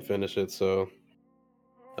 I didn't finish it, so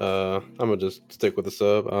I'm gonna just stick with the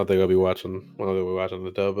sub. I don't think I'll be watching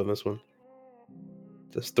the dub on this one.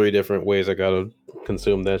 There's 3 different ways I gotta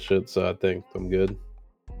consume that shit, so I think I'm good.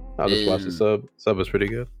 I'll just watch the sub. Sub is pretty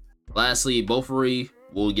good. Lastly, Bofuri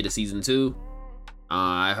will get a season 2.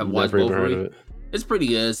 I have watched Bofuri. It's pretty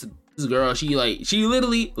good. This girl, she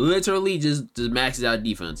literally just maxes out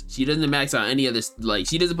defense. She doesn't max out any other, like,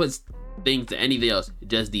 she doesn't put things to anything else,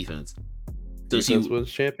 just defense. So defense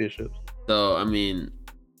wins championships. So I mean,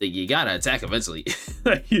 you gotta attack eventually.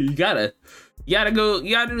 you gotta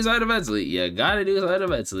do something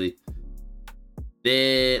eventually.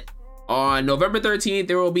 Then on November 13th,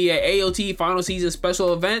 there will be an AOT final season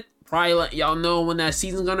special event. Probably let y'all know when that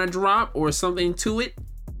season's gonna drop or something to it.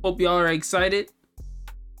 Hope y'all are excited.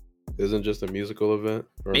 Isn't just a musical event?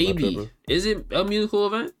 Maybe. Is it a musical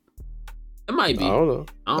event? It might be. I don't know.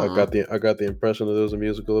 I got the impression that it was a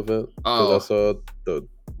musical event because I saw the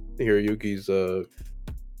Hiroyuki's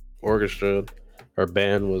orchestra. Her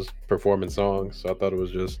band was performing songs, so I thought it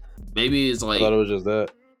was just. Maybe it's like. I thought it was just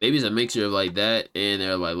that. Maybe it's a mixture of like that, and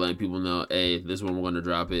they're like letting people know, hey, this one we're gonna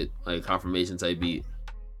drop it, like confirmation type beat.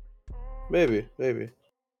 Maybe.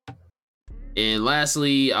 And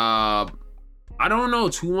lastly, I don't know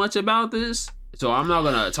too much about this, so I'm not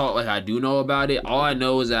gonna talk like I do know about it. All I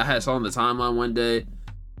know is that I saw on the timeline one day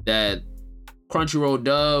that Crunchyroll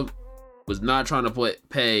dub was not trying to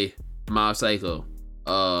pay Mob Psycho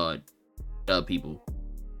dub people.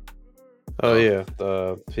 Oh yeah,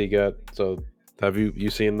 he got so. Have you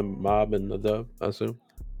seen the Mob and the dub? I assume.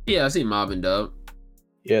 Yeah, I seen Mob and dub.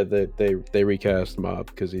 Yeah, they recast Mob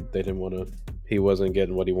because they didn't want to. He wasn't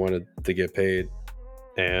getting what he wanted to get paid,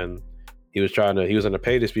 and he was in a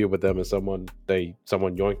pay dispute with them, and someone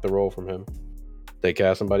yoinked the role from him. They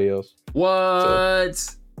cast somebody else. So, What?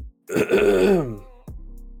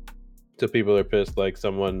 so people are pissed. Like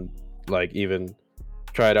someone like even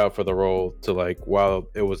tried out for the role to like while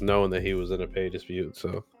it was known that he was in a pay dispute.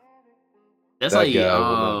 So That's that like guy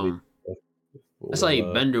will not be. that's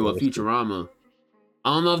like Bender with Roasted. Futurama. I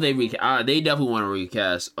don't know if they definitely want to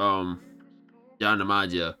recast John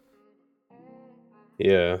DiMaggio.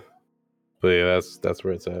 Yeah, but yeah, that's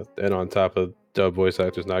where it's at. And on top of dub voice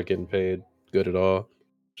actors not getting paid good at all,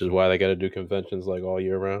 which is why they got to do conventions like all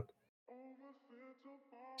year round.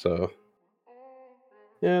 So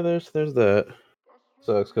yeah, there's that.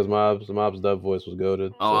 Sucks because Mob's dub voice was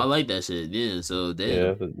goaded. Oh, I So like that shit. Yeah, so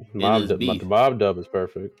yeah, damn. And it's The beef. Mob dub is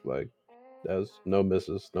perfect. Like that's no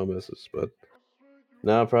misses, no misses. But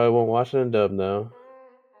now I probably won't watch it in dub now.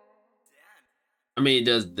 I mean,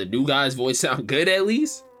 does the new guy's voice sound good at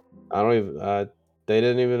least? I don't even. They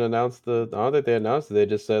didn't even announce the. I don't think they announced it. They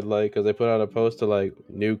just said like because they put out a post to like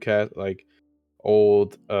new cast like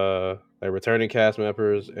old like returning cast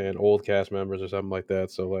members and old cast members or something like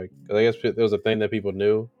that. So like I guess there was a thing that people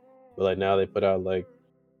knew, but like now they put out like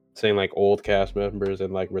saying like old cast members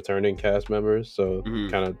and like returning cast members. So Mm-hmm.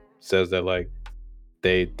 kind of says that like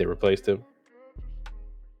they replaced him.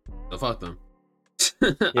 So fuck them.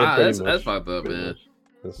 Yeah, pretty That's much. fucked up, Pretty man. much.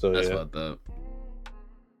 And so That's yeah. fucked up.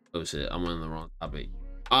 Oh shit, I'm on the wrong topic.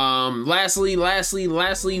 Lastly,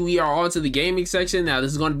 we are on to the gaming section. Now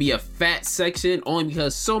this is going to be a fat section only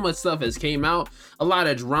because so much stuff has came out, a lot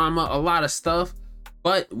of drama, a lot of stuff.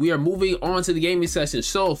 But we are moving on to the gaming section.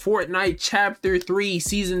 So Fortnite Chapter 3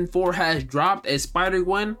 Season 4 has dropped as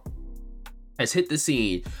Spider-Gwen has hit the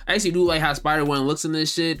scene. I actually do like how Spider-Gwen looks in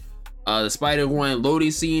this shit. The Spider-Gwen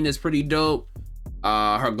loading scene is pretty dope.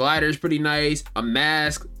 Her glider is pretty nice. A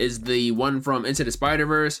mask is the one from Into the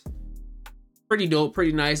Spider-Verse. Pretty dope,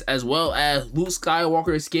 pretty nice. As well as Luke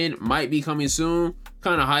Skywalker's skin might be coming soon.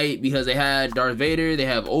 Kind of hype because they had Darth Vader, they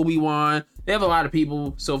have Obi-Wan, they have a lot of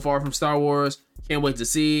people so far from Star Wars. Can't wait to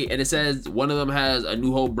see. And it says one of them has a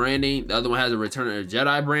New Hope branding, the other one has a Return of the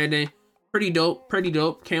Jedi branding. Pretty dope, pretty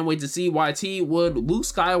dope. Can't wait to see. YT, would Luke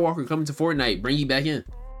Skywalker come to Fortnite bring you back in?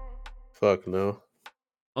 Fuck no.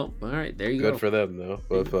 Oh, all right, there you go. Good for them though,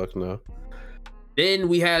 but fuck no. Then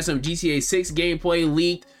we had some GTA 6 gameplay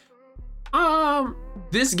leaked.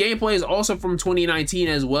 This gameplay is also from 2019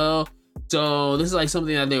 as well. So this is like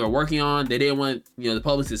something that they were working on. They didn't want the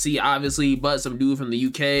public to see, obviously, but some dude from the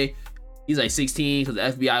UK, he's like 16 because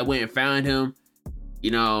the FBI went and found him.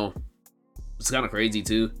 It's kind of crazy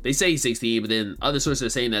too. They say he's 16, but then other sources are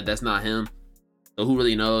saying that that's not him. So who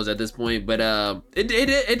really knows at this point? But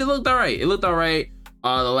it looked all right. It looked all right.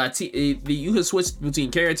 You can switch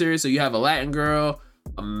between characters. So you have a Latin girl,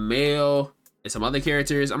 a male, and some other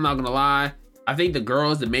characters. I'm not gonna lie. I think the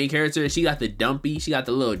girl is the main character. She got the dumpy. She got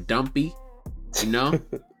the little dumpy.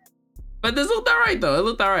 But this looked all right though. It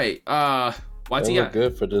looked all right. It looked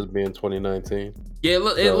good for just being 2019. Yeah,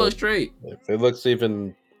 it looks straight. If it looks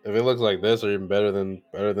like this or even better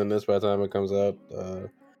than this by the time it comes out,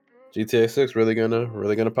 GTA 6 really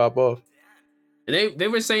gonna pop off. And they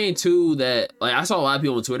were saying too that like I saw a lot of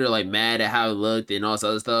people on Twitter like mad at how it looked and all this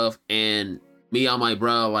other stuff. And me, I'm like,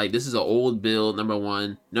 bro, like this is an old build, number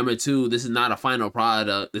one. Number two, this is not a final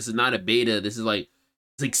product. This is not a beta. This is like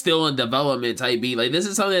it's like still in development type beat. Like this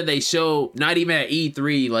is something that they show not even at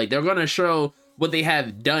E3. Like they're gonna show what they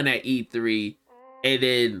have done at E3 and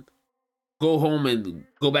then go home and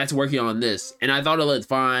go back to working on this. And I thought it looked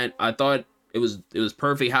fine. I thought it was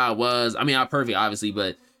perfect how it was. I mean, not perfect, obviously,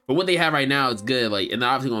 but what they have right now, it's good. Like, and they're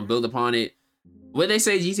obviously gonna build upon it. What they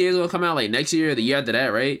say GTA is gonna come out like next year or the year after that,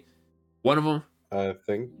 right? One of them. I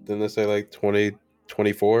think didn't they say like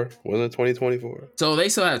 2024? Wasn't it 2024? So they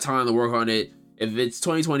still have time to work on it. If it's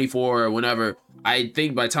 2024 or whenever, I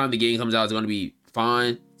think by the time the game comes out, it's gonna be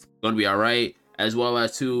fine. It's gonna be all right. As well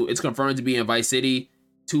as it's confirmed to be in Vice City.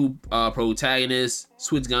 2 protagonists,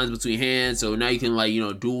 switch guns between hands, so now you can like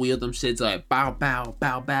dual wield them shits like bow bow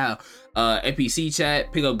bow bow. NPC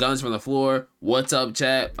chat, pick up guns from the floor. What's up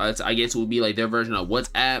chat? I guess it would be like their version of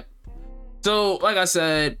WhatsApp. So like I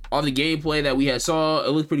said, all the gameplay that we had saw,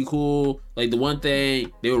 it looked pretty cool. Like the one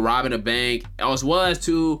thing, they were robbing a bank, as well as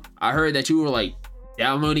I heard that you were like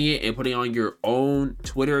downloading it and putting it on your own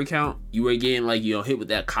Twitter account. You were getting like hit with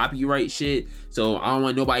that copyright shit. So I don't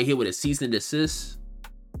want nobody hit with a cease and desist.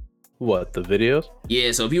 What, the videos?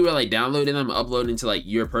 Yeah, so if you were like downloading them, uploading to like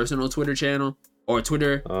your personal Twitter channel or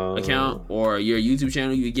Twitter account or your YouTube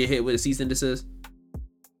channel, you would get hit with a cease and desist.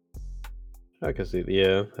 I can see.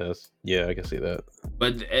 I can see that.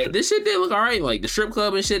 But this shit did look alright. Like the strip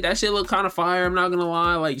club and shit, that shit looked kind of fire. I'm not gonna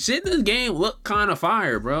lie. Like shit, this game looked kind of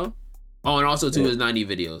fire, bro. Oh, and also too, his 90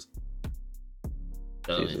 videos.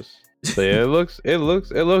 Jesus. So yeah, it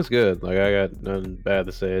looks good. Like I got nothing bad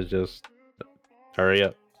to say. It's just hurry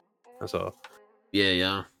up. That's all.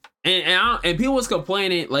 Yeah. And people was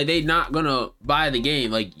complaining like they not gonna buy the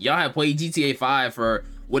game. Like y'all have played GTA 5 for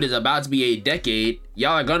what is about to be a decade.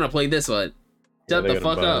 Y'all are gonna play this one. Shut the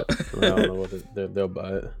fuck up. I don't know what they'll buy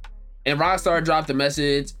it. And Rockstar dropped a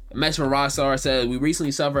message. A message from Rockstar said, "We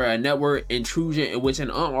recently suffered a network intrusion in which an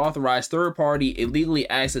unauthorized third party illegally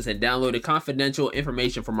accessed and downloaded confidential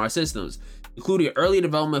information from our systems, including early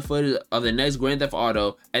development footage of the next Grand Theft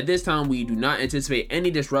Auto. At this time, we do not anticipate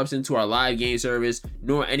any disruption to our live game service,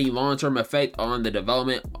 nor any long-term effect on the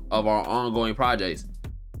development of our ongoing projects.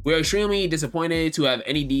 We are extremely disappointed to have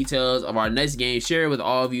any details of our next game shared with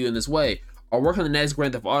all of you in this way. Our work on the next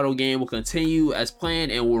Grand Theft Auto game will continue as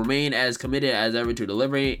planned and will remain as committed as ever to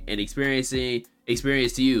delivering an experience to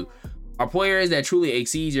you. Our players that truly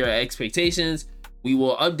exceeds your expectations. We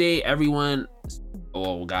will update everyone."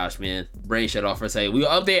 Oh gosh, man, brain shut off for a second. We will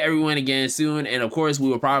update everyone again soon, and of course, we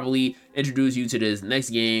will probably introduce you to this next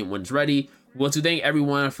game when it's ready. We want to thank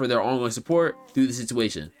everyone for their ongoing support through the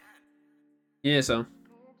situation. Yeah, so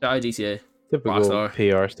shout out GTA. Typical Rockstar.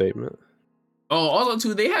 PR statement. Oh, also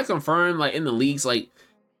too, they had confirmed like in the leaks like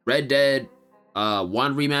Red Dead 1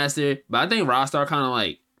 remaster, but I think Rockstar kind of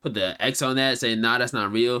like put the X on that, saying nah, that's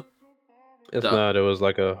not real. It's not. It was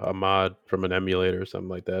like a mod from an emulator or something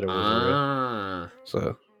like that. It wasn't real. So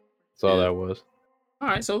that's all that was. All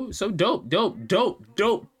right, so dope.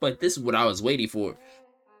 But this is what I was waiting for.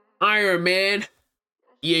 Iron Man.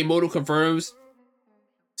 EA Moto confirms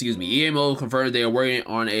they are working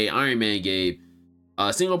on a Iron Man game.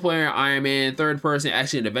 Single player Iron Man third person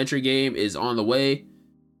action and adventure game is on the way.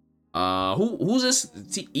 Who's this?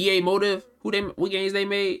 EA Motive? What games they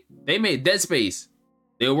made? They made Dead Space.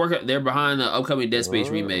 They're behind the upcoming Dead Space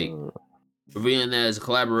remake. Revealing that is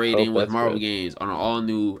collaborating with Marvel Games on an all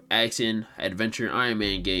new action adventure Iron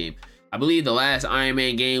Man game. I believe the last Iron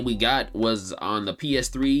Man game we got was on the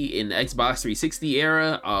PS3 in the Xbox 360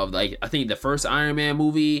 era of like I think the first Iron Man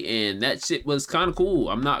movie, and that shit was kind of cool.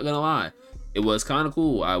 I'm not gonna lie. It was kind of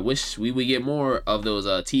cool. I wish we would get more of those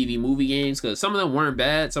TV movie games, because some of them weren't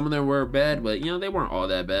bad. Some of them were bad, but you know, they weren't all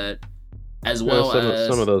that bad. As well as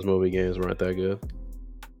some of those movie games weren't that good.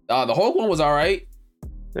 The Hulk one was all right.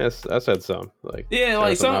 Yes, I said some. Like yeah,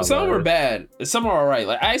 like some were bad. Some are all right.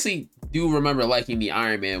 Like I actually do remember liking the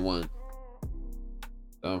Iron Man one.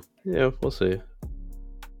 So yeah, we'll see.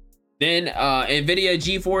 Then Nvidia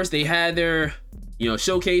GeForce, they had their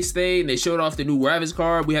showcase thing. They showed off the new graphics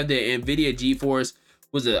card. We have the Nvidia GeForce.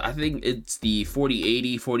 I think it's the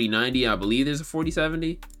 4080, 4090. I believe there's a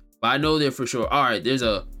 4070, but I know they're for sure. All right, there's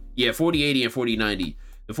a 4080 and 4090.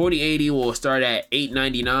 The 4080 will start at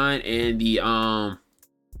 $899, and the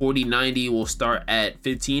 4090 will start at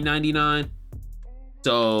 $1599.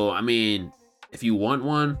 So I mean, if you want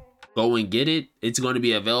one, go and get it. It's going to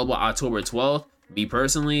be available October 12th. Me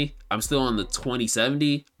personally, I'm still on the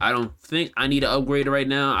 2070. I don't think I need to upgrade right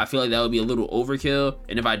now. I feel like that would be a little overkill.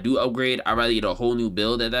 And if I do upgrade, I'd rather get a whole new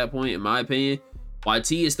build at that point, in my opinion.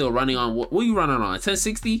 YT is still running on, what are you running on?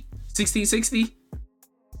 1060? 1660?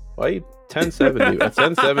 Why you 1070?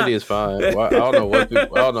 1070 is fine. I don't know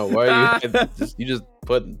why you just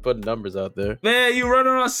put numbers out there. Man, you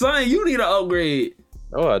running on something. You need to upgrade.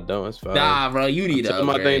 No, I don't. It's fine. Nah, bro, you need to upgrade.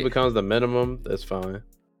 My thing becomes the minimum. That's fine.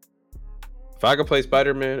 If I can play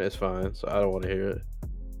Spider-Man, it's fine. So I don't want to hear it.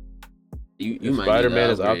 You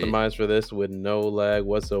Spider-Man is optimized for this with no lag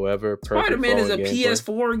whatsoever. Spider-Man is a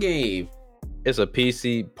PS4 game. It's a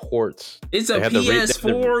PC port. It's a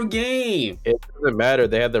PS4 game. It doesn't matter.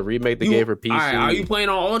 They had to remake the game for PC. All right, are you playing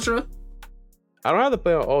on Ultra? I don't have to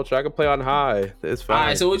play on Ultra. I can play on high. It's fine. All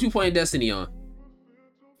right, so what you playing Destiny on?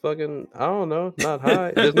 Fucking, I don't know, not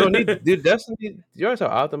high. There's no need, dude. Destiny, you always how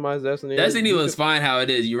optimized Destiny. Destiny was fine how it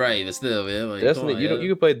is. You're right, but still, man. Like, Destiny, you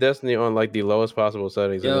can play Destiny on like the lowest possible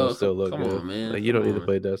settings and it'll still look good. On, man. Like you don't need to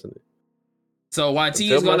play Destiny. So YT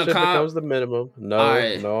is gonna cop. That was the minimum.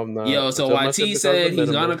 No, no, I'm not. Yo, so YT said he's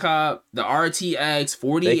gonna cop the RTX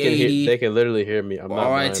 4080. They can literally hear me. I'm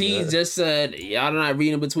not. YT just said y'all not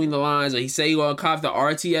reading between the lines. He said he gonna cop the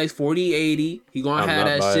RTX 4080. He gonna have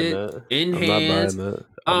that shit in hands.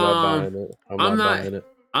 I'm not buying it. I'm not buying it.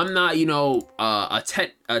 I'm not,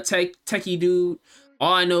 a techie dude.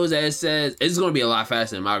 All I know is that it says it's gonna be a lot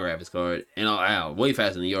faster than my graphics card, and way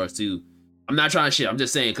faster than yours too. I'm not trying to shit. I'm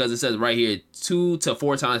just saying because it says right here 2 to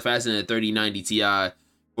 4 times faster than the 3090 Ti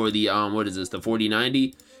for the the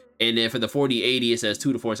 4090, And then for the 4080, it says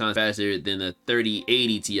 2 to 4 times faster than the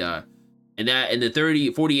 3080 Ti. And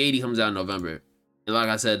the 4080 comes out in November. And like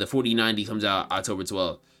I said, the 4090 comes out October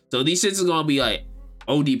 12th. So these shits is gonna be like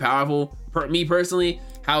OD powerful. Me personally,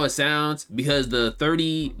 how it sounds, because the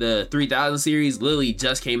 3000 series literally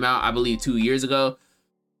just came out, I believe 2 years ago.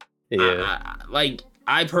 Yeah.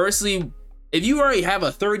 I personally, if you already have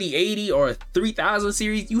a 3080 or a 3000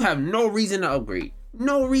 series, you have no reason to upgrade.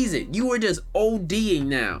 No reason. You are just ODing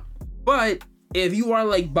now. But if you are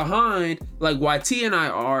like behind, like YT and I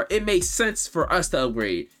are, it makes sense for us to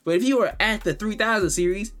upgrade. But if you are at the 3000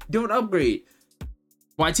 series, don't upgrade.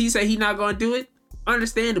 YT say he not gonna do it.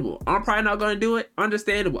 Understandable. I'm probably not gonna do it.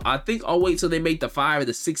 Understandable. I think I'll wait till they make the 5 or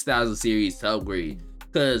the 6000 series to upgrade.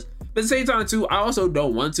 Cause at the same time too, I also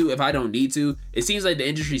don't want to if I don't need to. It seems like the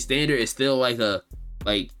industry standard is still like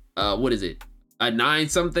what is it? A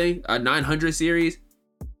 900 series.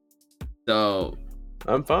 So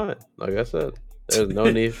I'm fine. Like I said, there's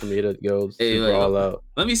no need for me to go super all out.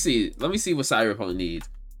 Let me see what Cyberpunk needs.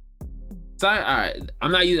 Alright,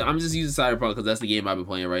 I'm just using Cyberpunk because that's the game I've been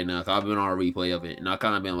playing right now. I've been on a replay of it, and I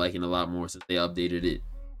kind of been liking it a lot more since they updated it.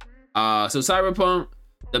 So Cyberpunk,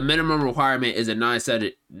 the minimum requirement is a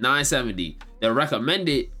 970. The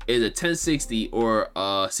recommended is a 1060 or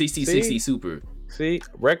 6060 Super. See,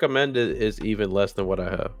 recommended is even less than what I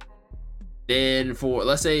have. Then for,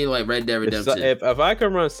 let's say, like Red Dead Redemption. If I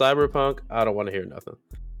can run Cyberpunk, I don't want to hear nothing.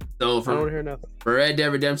 So I don't want to hear nothing. For Red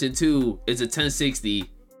Dead Redemption 2, it's a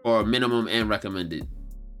 1060 or minimum and recommended.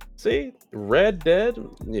 See, Red Dead,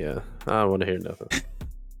 yeah, I don't want to hear nothing.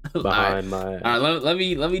 Behind my. All right, let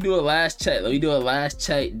me do a last check.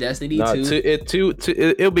 Destiny 2.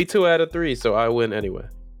 It'll be 2 out of 3, so I win anyway.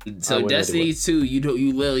 So Destiny 2,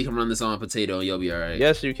 you literally can run this on a potato and you'll be all right.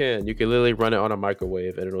 Yes, you can. You can literally run it on a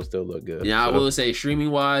microwave and it'll still look good. Yeah, so. I will say streaming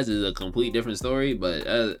wise is a complete different story, but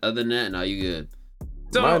other than that, no, you good.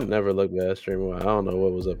 So, mine never looked bad streaming wise. I don't know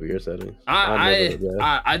what was up with your settings. I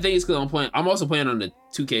think it's because I'm also playing on the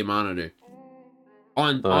 2K monitor.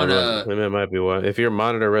 It might be why. If your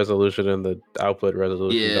monitor resolution and the output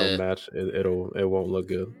resolution don't match, it won't look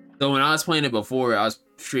good. So when I was playing it before, I was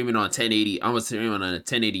streaming on 1080. I was streaming on a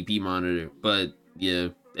 1080p monitor, but yeah,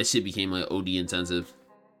 that shit became like OD intensive.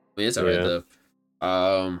 But it's alright though.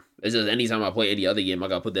 It's just anytime I play any other game, I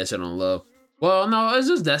gotta put that shit on low. Well, no, it's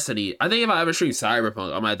just Destiny. I think if I ever stream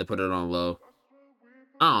Cyberpunk, I might have to put it on low.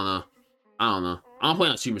 I don't know. I'm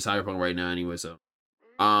playing on streaming Cyberpunk right now anyway, so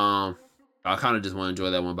I kind of just want to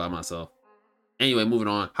enjoy that one by myself. Anyway, moving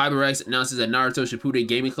on. HyperX announces a Naruto Shippuden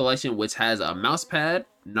gaming collection, which has a mouse pad,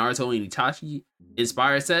 Naruto and Itachi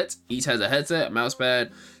inspired sets. Each has a headset, a mouse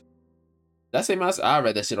pad. Did I say mouse? I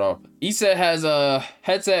read that shit off. Each set has a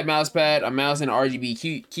headset, mouse pad, a mouse, and an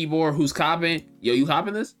RGB keyboard. Who's copping? Yo, you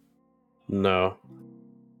copping this? No.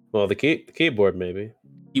 Well, the keyboard maybe.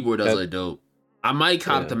 Keyboard does look dope. I might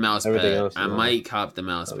cop the mouse pad. I might cop the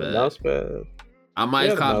mouse pad. Mouse pad. I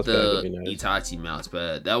might cop the Itachi mouse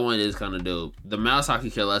pad. That one is kind of dope. The mouse I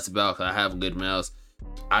could care less about because I have a good mouse.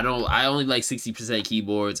 I only like 60%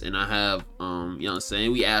 keyboards, and I have you know what I'm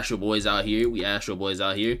saying? We Astro boys out here. So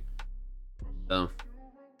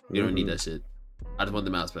you don't need that shit. I just want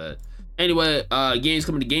the mouse pad. Anyway, games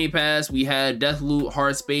coming to Game Pass. We had Deathloop,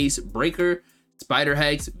 Hard Space, Breaker, Spider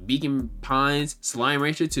Hex, Beacon Pines, Slime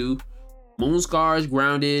Rancher 2, Moonscars,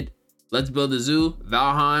 Grounded, Let's Build a Zoo,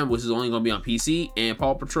 Valheim, which is only gonna be on PC, and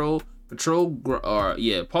Paw Patrol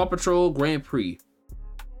Grand Prix.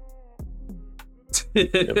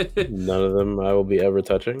 Yep. None of them I will be ever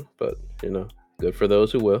touching, but good for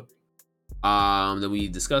those who will. Then we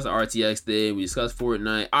discussed the RTX thing, we discussed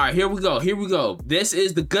Fortnite. All right, here we go. This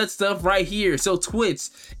is the good stuff right here. So Twitch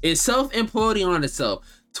is self-imploding on itself.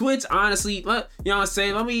 Twitch, honestly, you know what I'm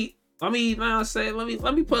saying? Let me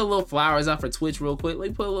put a little flowers out for Twitch real quick.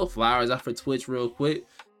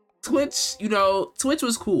 Twitch, Twitch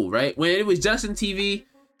was cool, right? When it was Justin TV,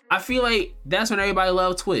 I feel like that's when everybody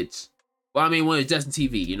loved Twitch. Well, I mean, when it was Justin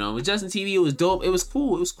TV, with Justin TV, it was dope. It was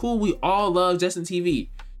cool. We all loved Justin TV.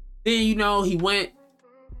 Then, he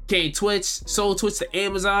came Twitch, sold Twitch to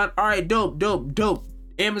Amazon. All right, dope.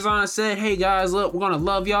 Amazon said, hey guys, look, we're gonna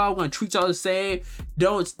love y'all. We're gonna treat y'all the same.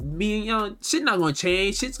 Shit not gonna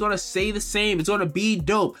change. Shit's gonna stay the same. It's gonna be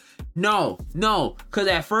dope. No, because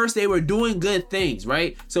at first they were doing good things,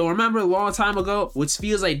 right? So remember a long time ago, which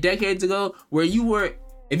feels like decades ago, where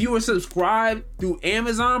if you were subscribed through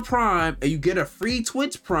Amazon Prime and you get a free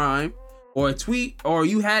Twitch Prime or a tweet, or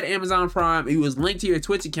you had Amazon Prime and you was linked to your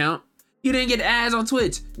Twitch account, you didn't get ads on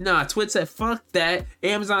Twitch. Nah, Twitch said, fuck that.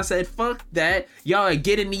 Amazon said, fuck that. Y'all are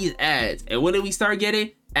getting these ads. And when did we start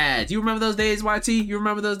getting? Ads. You remember those days, YT? You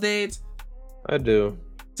remember those days? I do.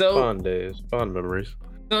 So Fond days, fond memories.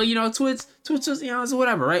 So, Twitch was, it's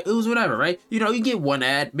whatever, right? It was whatever, right? You get one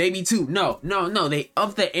ad, maybe two. No. They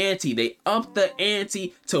upped the ante. They upped the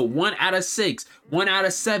ante to 1 out of 6, 1 out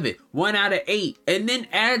of 7, 1 out of 8. And then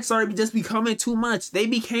ads started just becoming too much. They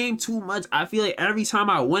became too much. I feel like every time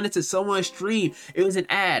I went into someone's stream, it was an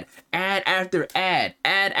ad after ad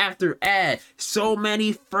after ad. So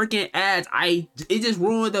many freaking ads. It just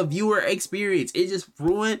ruined the viewer experience.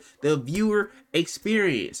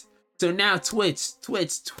 So now Twitch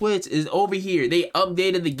is over here. They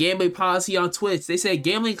updated the gambling policy on Twitch. They said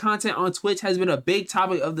gambling content on Twitch has been a big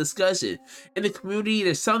topic of discussion in the community.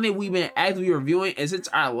 There's something we've been actively reviewing, and since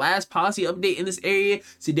our last policy update in this area,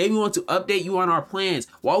 today we want to update you on our plans.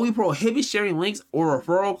 While we prohibit sharing links or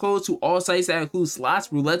referral codes to all sites that include slots,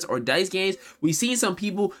 roulettes, or dice games, we've seen some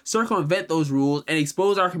people circumvent those rules and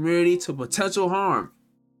expose our community to potential harm.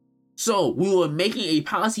 So, we will be making a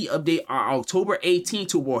policy update on October 18th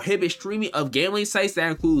to prohibit streaming of gambling sites that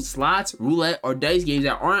include slots, roulette, or dice games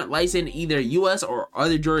that aren't licensed in either US or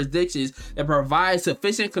other jurisdictions that provide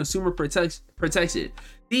sufficient consumer protection.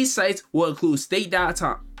 These sites will include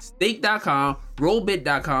stake.com,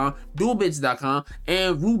 rollbit.com, duelbits.com,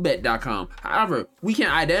 and roulette.com. However, we can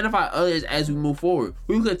identify others as we move forward.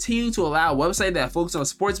 We will continue to allow websites that focus on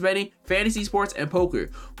sports betting, fantasy sports, and poker.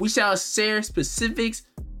 We shall share specifics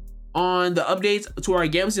on the updates to our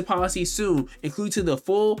gambling policy soon, including the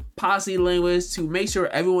full policy language to make sure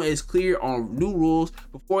everyone is clear on new rules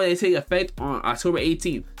before they take effect on October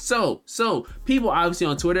 18th. So people obviously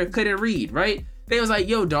on Twitter couldn't read, right? They was like,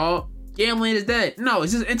 yo, dog, gambling is dead. No,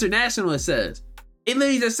 it's just international, it says. It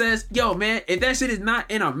literally just says, yo, man, if that shit is not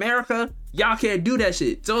in America, y'all can't do that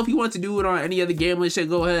shit. So if you want to do it on any other gambling shit,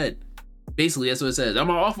 go ahead. Basically, that's what it says. Am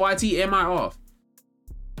I off, YT? Am I off?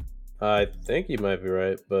 I think you might be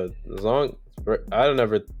right, but I don't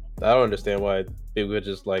understand why people could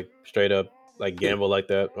just like straight up like gamble like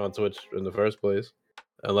that on Twitch in the first place,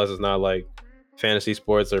 unless it's not like fantasy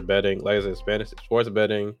sports or betting. Like I said, fantasy sports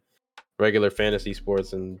betting, regular fantasy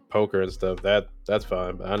sports and poker and stuff. That's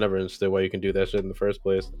fine, but I never understood why you can do that shit in the first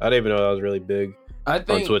place. I didn't even know that was really big on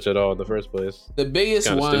Twitch at all in the first place. The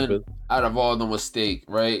biggest one out of all of them was Stake,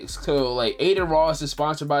 right? So like Aiden Ross is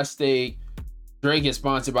sponsored by Stake. Drake is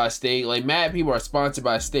sponsored by Stake. Like, mad people are sponsored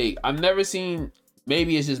by Stake. I've never seen,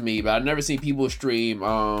 maybe it's just me, but I've never seen people stream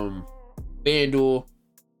FanDuel,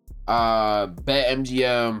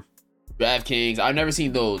 BetMGM, DraftKings. I've never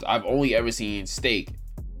seen those. I've only ever seen Stake.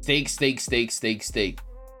 Stake.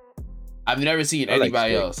 I've never seen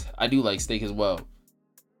anybody else. I do like Stake as well.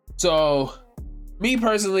 So, me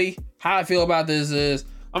personally, how I feel about this is,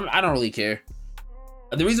 I don't really care.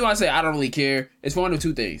 The reason why I say I don't really care is for one of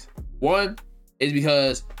two things. One, is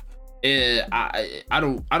because I'm not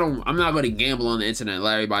going to gamble on the internet,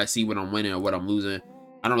 let everybody see what I'm winning or what I'm losing.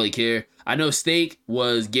 I don't really care. I know Stake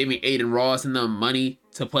was giving Aiden Ross and them money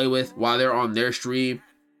to play with while they're on their stream.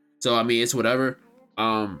 So, I mean, it's whatever.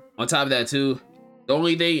 On top of that, too, the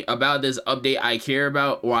only thing about this update I care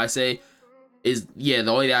about, or I say, is, the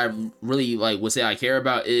only thing I really, would say I care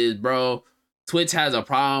about is, bro, Twitch has a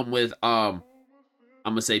problem with, I'm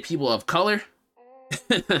going to say people of color.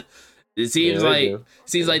 It seems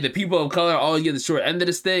like the people of color always get the short end of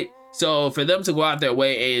the stick. So for them to go out their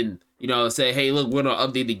way and, say, hey, look, we're going to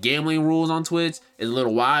update the gambling rules on Twitch is a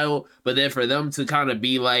little wild. But then for them to kind of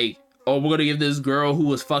be like, oh, we're going to give this girl who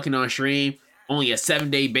was fucking on stream only a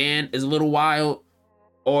 7-day ban is a little wild.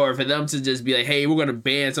 Or for them to just be like, hey, we're going to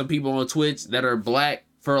ban some people on Twitch that are black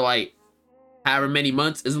for however many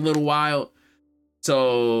months is a little wild.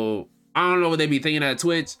 So I don't know what they be thinking at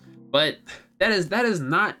Twitch, but That is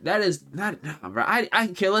not, bro. I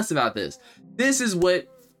can care less about this. This is what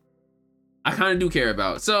I kind of do care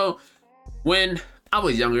about. So when I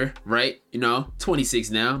was younger, right?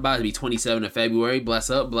 26 now, about to be 27 in February.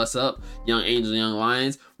 Bless up, young angels, young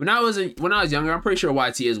lions. When I was younger, I'm pretty sure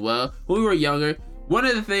YT as well. When we were younger, one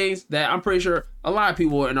of the things that I'm pretty sure a lot of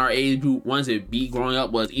people in our age group wanted to be growing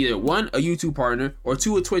up was either one, a YouTube partner, or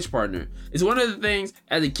two, a Twitch partner. It's one of the things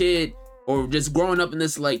as a kid, or just growing up in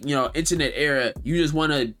this internet era, you just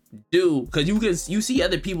want to do, because you see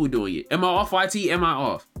other people doing it. Am I off, YT? Am I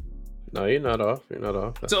off? No, you're not off.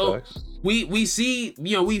 That's so facts. we see,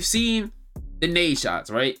 we've seen the nade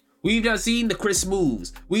shots, right? We've done seen the Chris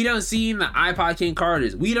moves. We done seen the iPod King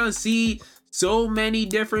Carters. We done see so many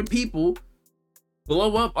different people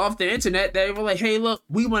blow up off the internet that were like, hey, look,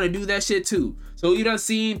 we want to do that shit too. So you done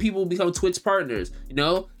seen people become Twitch partners.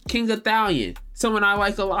 King Italian, someone I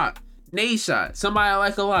like a lot. Nade shot, somebody I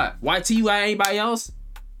like a lot. YT, you got anybody else?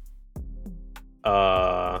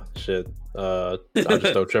 Shit. I'll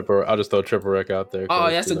just throw Triple Wreck out there. Oh,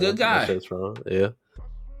 that's a good guy. That shit's wrong. Yeah.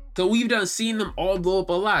 So we've done seen them all blow up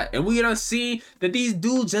a lot. And we done seen that these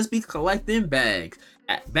dudes just be collecting bags.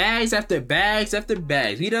 Bags after bags after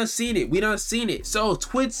bags. We done seen it. We done seen it. So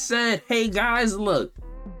Twitch said, hey guys, look.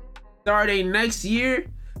 Starting next year,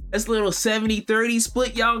 this little 70-30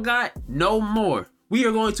 split y'all got, no more. We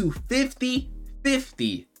are going to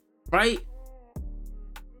 50-50, right?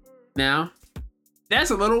 Now, that's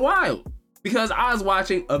a little wild. Because I was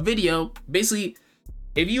watching a video, basically,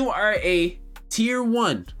 if you are a tier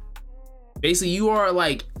 1, basically you are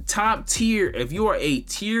like top tier, if you are a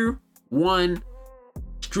tier 1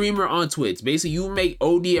 streamer on Twitch, basically you make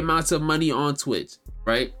OD amounts of money on Twitch,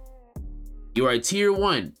 right? You are a tier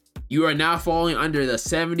 1. You are now falling under the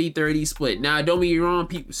 70-30 split. Now, don't be wrong,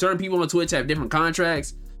 certain people on Twitch have different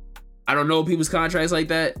contracts. I don't know people's contracts like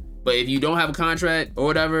that, but if you don't have a contract or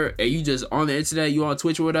whatever, and you just on the internet, you on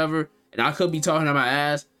Twitch or whatever, and I could be talking on my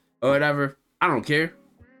ass or whatever, I don't care.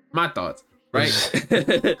 My thoughts, right?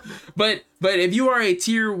 but if you are a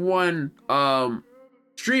tier 1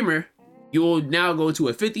 streamer, you will now go to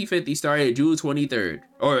a 50-50 starting June 23rd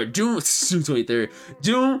or June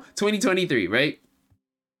 2023, right?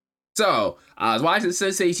 So I was watching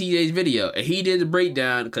Sensei TJ's video and he did a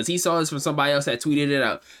breakdown because he saw this from somebody else that tweeted it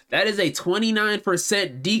out. That is a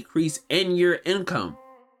 29% decrease in your income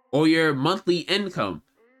or your monthly income.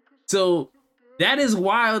 So that is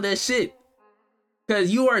wild as shit. Because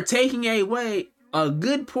you are taking away a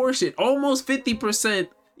good portion, almost 50%,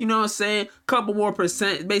 you know what I'm saying? Couple more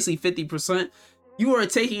percent, basically 50%. You are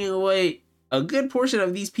taking away a good portion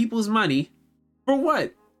of these people's money. For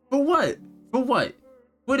what? For what? For what?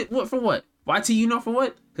 What for what? YT, you know for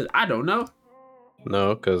what? Because I don't know.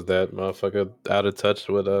 No, because that motherfucker out of touch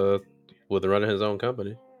with running his own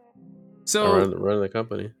company. So running the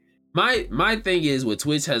company. My thing is with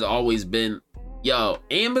Twitch has always been, yo,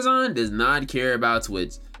 Amazon does not care about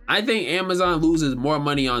Twitch. I think Amazon loses more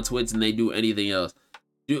money on Twitch than they do anything else.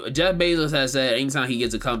 Jeff Bezos has said anytime he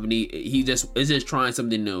gets a company, is just trying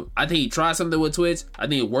something new. I think he tried something with Twitch. I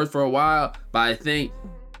think it worked for a while, but I think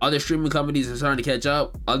other streaming companies are starting to catch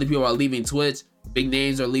up. Other people are leaving Twitch. Big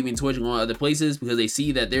names are leaving Twitch and going other places because they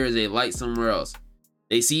see that there is a light somewhere else.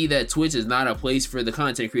 They see that Twitch is not a place for the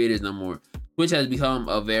content creators no more. Twitch has become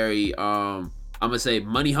a very, I'm gonna say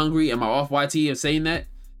money hungry. Am I off YT of saying that?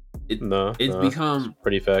 It's become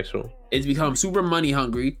pretty factual. It's become super money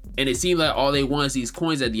hungry, and it seems like all they want is these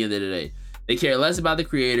coins at the end of the day. They care less about the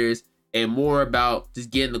creators and more about just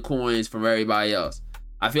getting the coins from everybody else.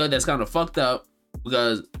 I feel like that's kind of fucked up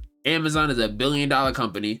because Amazon is $1 billion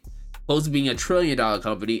company, close to being $1 trillion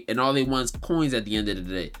company, and all they want is coins at the end of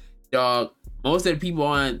the day. Dog, most of the people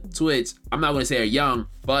on Twitch, I'm not going to say are young,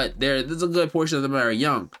 but there's a good portion of them that are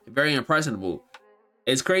young, very impressionable.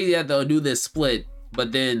 It's crazy that they'll do this split,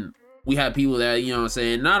 but then we have people that, you know what I'm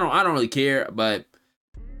saying, and I don't really care, but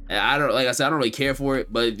like I said, I don't really care for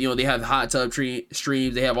it, but you know, they have hot tub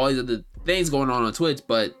streams, they have all these other things going on Twitch,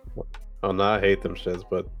 but oh no, I hate them shits,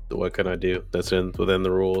 but what can I do? That's within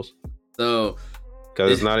the rules. So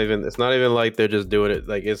because it's not even like they're just doing it,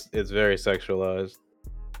 like it's very sexualized.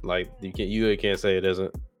 Like you can't say it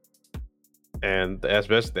isn't. And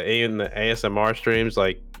especially the ASMR streams,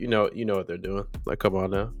 like you know what they're doing. Like come on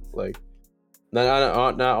now, like not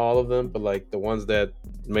all of them, but like the ones that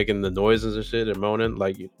making the noises and shit and moaning,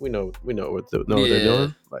 like we know what they're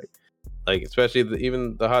doing. Like especially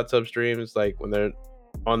even the hot tub streams, like when they're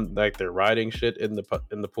on like they're riding shit in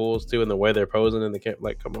the pools too, and the way they're posing in the camp.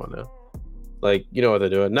 Like come on now, like you know what they're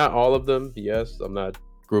doing. Not all of them, yes. I'm not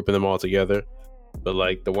grouping them all together, but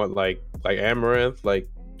like the one like Amaranth, like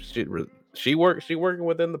she working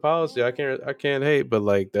within the policy. I can't hate, but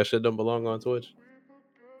like that shit don't belong on Twitch.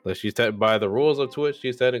 Like she's by the rules of Twitch,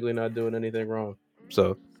 she's technically not doing anything wrong.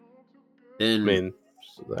 So then I mean,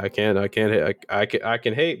 I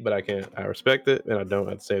can hate, but I can't. I respect it, and I don't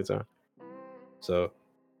at the same time. So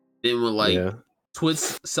then when Twitch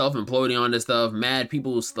self-imploding on this stuff, mad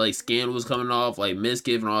people like scandals coming off, like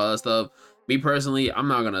Misgive and all that stuff. Me personally, I'm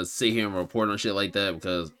not gonna sit here and report on shit like that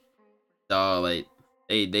because like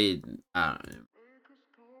I don't know.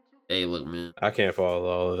 Hey, look, man. I can't follow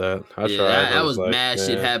all of that. I tried. That was mad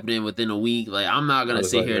shit happening within a week. Like, I'm not gonna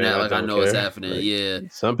sit here and act like I know what's happening. Like, yeah.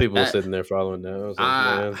 Some people sitting there following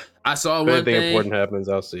that. I saw if one anything thing important happens,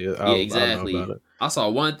 I'll see it. Exactly. I'll know about it. I saw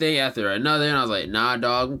one thing after another, and I was like, nah,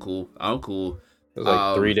 dog, I'm cool. It was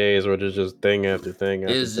like 3 days where there's just thing after thing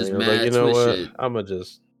after it's thing. Just I was mad like, you know what? shit. I'm gonna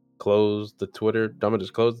just close the Twitter.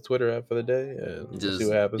 App for the day and see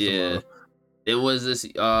what happens tomorrow. It was this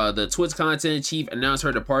the Twitch content chief announced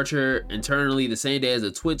her departure internally the same day as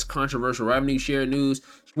the Twitch controversial revenue share news.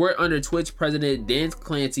 We're under Twitch president Dan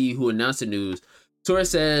Clancy, who announced the news.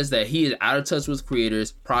 Source says that he is out of touch with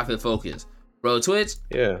creators, profit focused. Bro,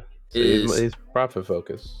 Yeah. So he's profit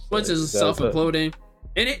focused. Twitch So is he's out of touch. self-imploding.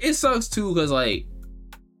 And it sucks too, because like,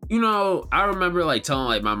 you know, I remember like telling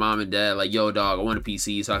like my mom and dad, like, yo dog, I want a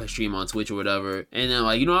PC so I can stream on Twitch or whatever. And then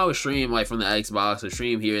like, you know, I would stream like from the Xbox or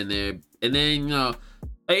stream here and there. And then, you know,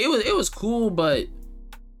 like, it was cool, but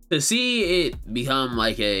to see it become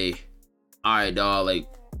like a, all right, dog, like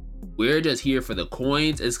we're just here for the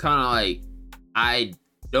coins, it's kind of like, I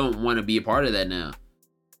don't want to be a part of that now.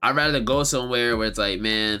 I'd rather go somewhere where it's like,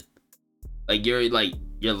 man, like you're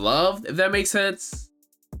loved, if that makes sense.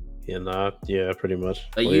 Yeah, pretty much.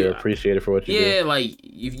 Like you're appreciated for what you do. Yeah, like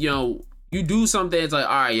if you know you do something, it's like,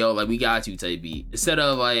 all right, yo, like we got you type beat. Instead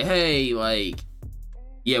of like, hey, like,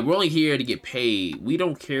 yeah, we're only here to get paid. We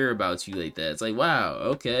don't care about you like that. It's like, wow,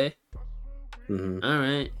 okay. Mm-hmm.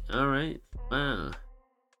 All right, wow.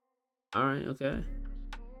 All right, okay.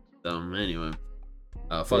 Anyway,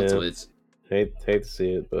 fuck Twitch. Hate to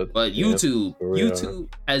see it, but YouTube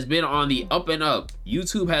has been on the up and up.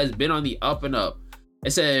 YouTube has been on the up and up.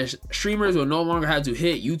 It says streamers will no longer have to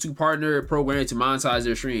hit YouTube partner program to monetize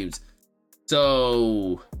their streams.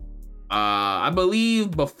 So, I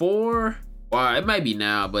believe before, or it might be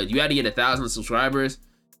now, but you had to get 1,000 subscribers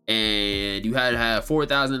and you had to have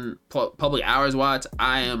 4,000 public hours watched.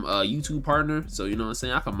 I am a YouTube partner, so you know what I'm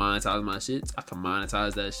saying? I can monetize my shit. I can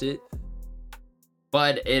monetize that shit.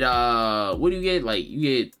 But it, what do you get? Like,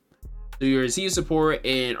 you get, so you receive support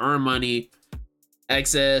and earn money,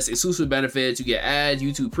 access, exclusive benefits, you get ads,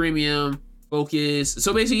 YouTube Premium, Focus.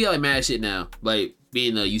 So basically, you get like mad shit now, like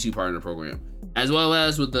being the YouTube partner program. As well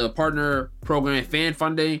as with the partner program fan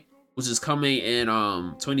funding, which is coming in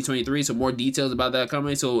 2023. So more details about that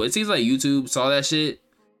coming. So it seems like YouTube saw that shit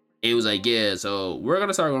and it was like, yeah, so we're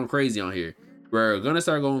gonna start going crazy on here. We're gonna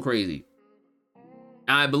start going crazy.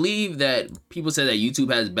 I believe that people say that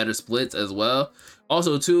YouTube has better splits as well.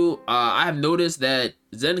 Also, too, I have noticed that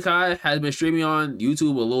Zenkai has been streaming on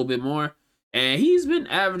YouTube a little bit more, and he's been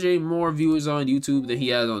averaging more viewers on YouTube than he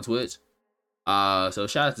has on Twitch. So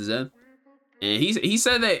shout out to Zen. And he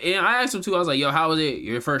said that, and I asked him too. I was like, "Yo, how was it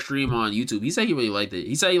your first stream on YouTube?" He said he really liked it.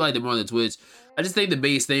 He said he liked it more than Twitch. I just think the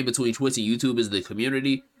biggest thing between Twitch and YouTube is the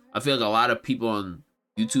community. I feel like a lot of people on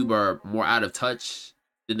YouTube are more out of touch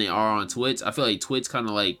than they are on Twitch. I feel like Twitch kind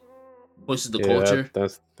of like pushes the culture.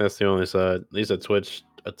 That's the only side. At least a Twitch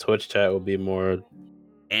chat would be more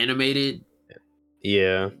animated.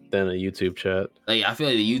 Yeah, than a YouTube chat. Like I feel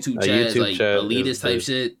like the YouTube chat is like elitist type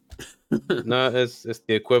shit. No, it's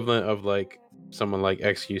the equivalent of like someone like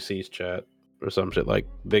XQC's chat or some shit, like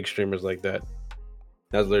big streamers like that.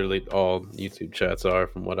 That's literally all YouTube chats are,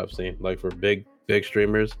 from what I've seen. Like for big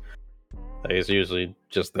streamers, like it's usually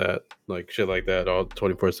just that, like shit like that, all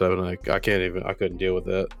 24/7. Like I couldn't deal with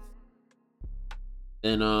that.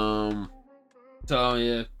 And so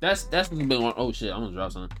yeah, that's what's been going on. Oh shit, I'm gonna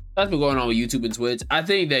drop something. That's been going on with YouTube and Twitch. I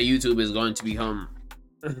think that YouTube is going to become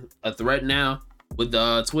a threat now with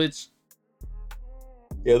Twitch.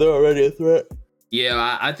 Yeah, they're already a threat.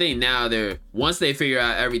 Yeah, I think now once they figure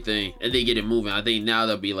out everything and they get it moving, I think now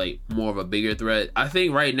they'll be like more of a bigger threat. I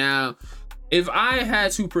think right now, if I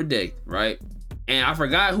had to predict, right, and I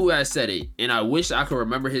forgot who had said it, and I wish I could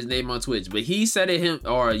remember his name on Twitch, but he said it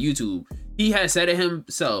or YouTube. He had said it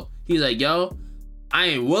himself. He's like, yo, I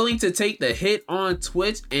am willing to take the hit on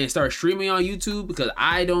Twitch and start streaming on YouTube because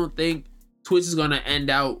I don't think Twitch is gonna end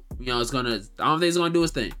out. You know, I don't think it's gonna do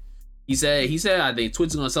its thing. He said, I think Twitch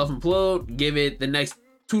is gonna self-implode. Give it the next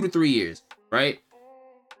 2 to 3 years, right?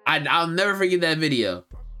 I'll never forget that video.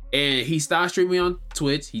 And he stopped streaming on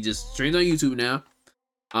Twitch. He just streams on YouTube now.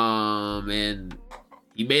 And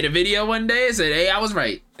he made a video one day and said, hey, I was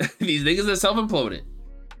right. These niggas are self-imploding.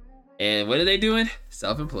 And what are they doing?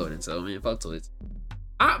 Self-imploding. So, man, fuck Twitch.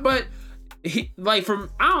 But he, like, I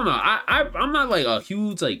don't know. I'm not like a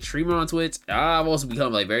huge like streamer on Twitch. I've also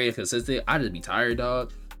become like very inconsistent. I just be tired,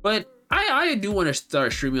 dog. But I do want to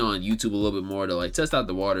start streaming on YouTube a little bit more to like test out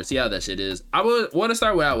the water, see how that shit is. I would want to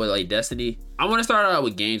start out with like Destiny. I want to start out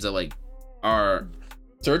with games that like are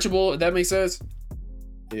searchable, if that makes sense.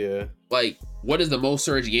 Yeah. Like, what is the most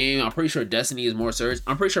searched game? I'm pretty sure Destiny is more searched.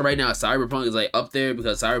 I'm pretty sure right now Cyberpunk is like up there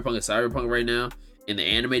because Cyberpunk is Cyberpunk right now, and the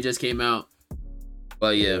anime just came out.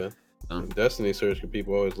 But yeah. Destiny search,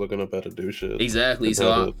 people always looking up how to do shit. Exactly.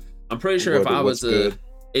 So I'm pretty sure if I was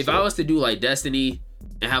to do like Destiny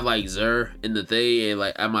and have like Xur in the thing and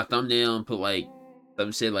like at my thumbnail and put like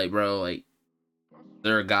some shit like, bro, like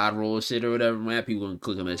Xur God roll shit or whatever, man, people gonna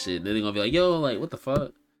click on that shit. And then they're gonna be like, yo, like what the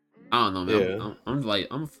fuck? I don't know, man. Yeah. I'm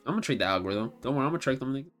gonna treat the algorithm. Don't worry, I'm gonna track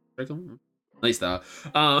them, nigga. Track them. Nice style.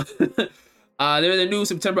 There's a new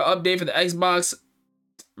September update for the Xbox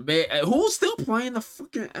man. Who's still playing the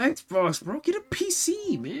fucking Xbox, bro? Get a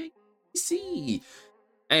PC, man. PC.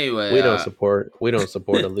 Anyway, we don't support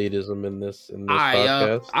elitism in this alright,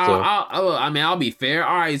 podcast. So I mean, I'll be fair.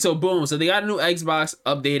 All right, so boom, so they got a new Xbox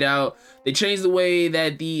update out. They changed the way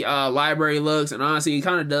that the library looks, and honestly,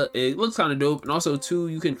 it looks kind of dope. And also, too,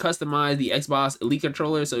 you can customize the Xbox Elite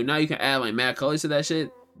controller, so now you can add like mad colors to that shit.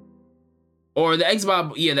 Or the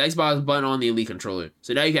Xbox button on the Elite controller.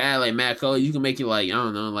 So now you can add like mad colors. You can make it like, I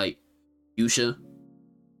don't know, like fuchsia.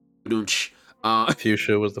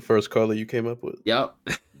 fuchsia was the first color you came up with. Yep.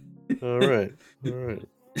 All right.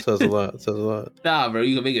 Says a lot. Nah, bro,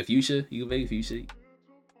 you can make it fuchsia. Think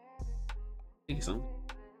of something.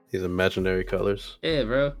 These imaginary colors. Yeah,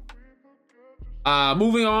 bro.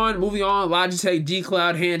 Moving on. Logitech G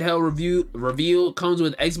Cloud handheld reveal comes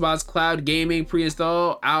with Xbox Cloud Gaming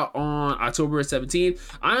pre-install out on October 17th.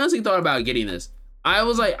 I honestly thought about getting this. I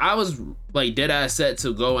was dead ass set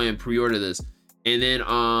to go and pre-order this, and then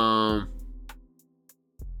I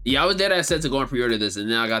was dead ass set to go and pre-order this, and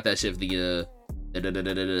then I got that shit for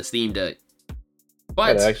the Steam Deck.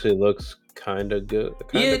 But it actually looks kind of good.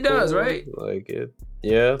 Yeah, it does, right? Like it.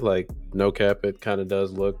 Yeah, like no cap, it kind of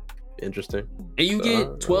does look interesting. And you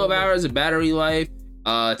get 12 hours of battery life,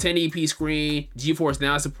 1080p screen, GeForce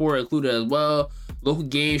Now support included as well, local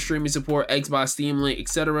game streaming support, Xbox Steam Link,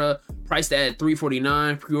 etc. Priced at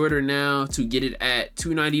 $349. Pre-order now to get it at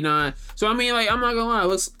 $299. So I mean, like, I'm not gonna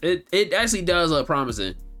lie, it actually does look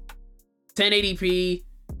promising. 1080p,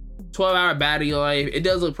 12-hour battery life. It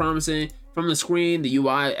does look promising. From the screen, the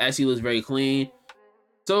UI actually looks very clean.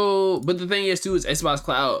 So, but the thing is too, is Xbox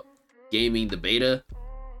Cloud Gaming, the beta.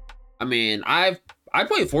 I mean, I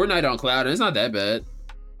played Fortnite on Cloud, and it's not that bad.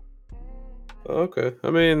 Okay, I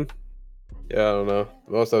mean, yeah, I don't know.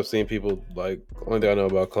 Most I've seen people like. Only thing I know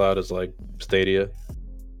about Cloud is like Stadia.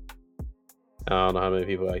 I don't know how many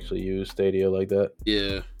people actually use Stadia like that.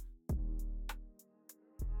 Yeah.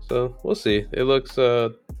 So we'll see. It looks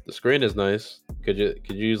the screen is nice. Could you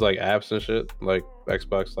use like apps and shit, like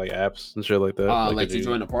Xbox like apps and shit like that? Like to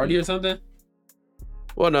join a party or something?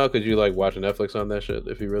 Well, no. Could you like watch Netflix on that shit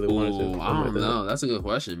if you really wanted to? I don't know. That's a good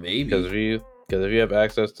question. Maybe because if you have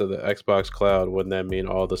access to the Xbox Cloud, wouldn't that mean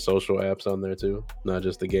all the social apps on there too, not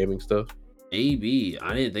just the gaming stuff? Maybe.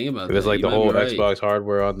 I didn't think about that. If it's like the whole Xbox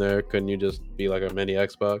hardware on there, couldn't you just be like a mini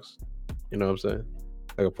Xbox? You know what I'm saying?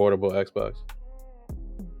 Like a portable Xbox.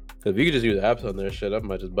 If you could just use apps on there, shit, I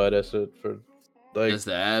might just buy that shit for like just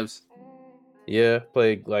the apps. Yeah,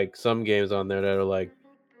 play like some games on there that are like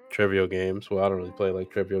trivial games. Well, I don't really play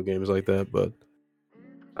like trivial games like that, but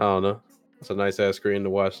I don't know. It's a nice ass screen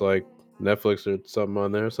to watch like Netflix or something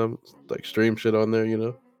on there, some like stream shit on there, you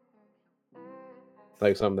know?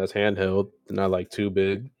 Like something that's handheld, not like too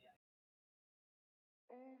big.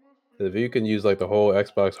 If you can use like the whole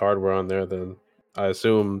Xbox hardware on there, then I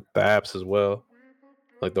assume the apps as well.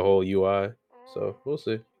 Like the whole UI. So we'll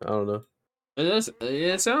see. I don't know. It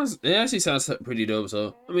actually sounds pretty dope.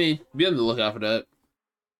 So I mean, be on the lookout for that.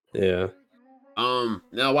 Yeah.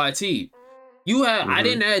 Now YT, you had I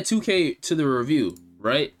didn't add 2K to the review,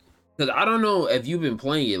 right? Because I don't know if you've been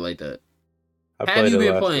playing it like that. Have you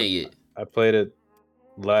been playing it? I played it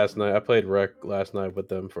last night. I played Rec last night with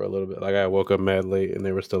them for a little bit. Like I woke up mad late and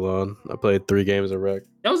they were still on. I played 3 games of Rec.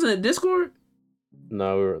 That was in the Discord?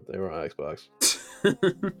 No, they were on Xbox.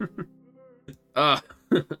 I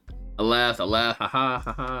laughed, haha.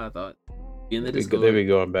 I thought in the Discord. They be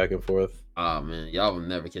going back and forth. Oh man, y'all will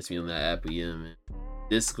never catch me on that app again, man.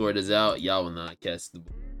 Discord is out, y'all will not catch the.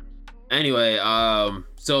 Anyway,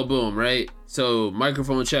 so boom, right? So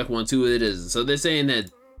microphone check 1 2 it is. So they're saying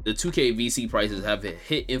that the 2K VC prices have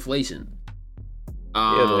hit inflation.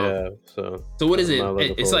 Yeah, they have. So what is it?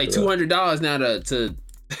 It's like $200 now to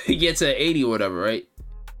get to 80 or whatever, right?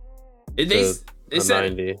 It's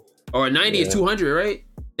 90 or 90 is 200, right?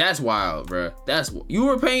 That's wild, bro. You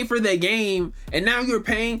were paying for that game, and now you're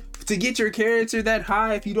paying to get your character that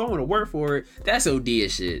high if you don't want to work for it. That's OD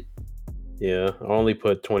as shit. Yeah, I only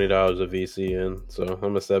put $20 of VC in, so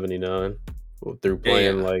I'm a 79. Through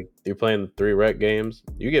playing you're playing 3 rec games,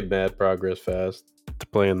 you get mad progress fast to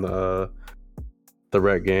playing the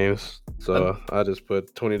rec games. So I just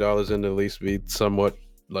put $20 in to at least be somewhat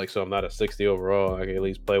like, so I'm not a 60 overall. I can at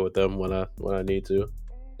least play with them when I need to.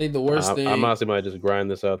 I think the worst thing. I honestly might just grind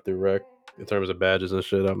this out through rec in terms of badges and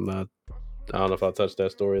shit. I don't know if I'll touch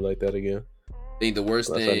that story like that again. I think the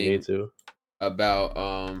worst thing I need to about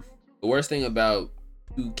the worst thing about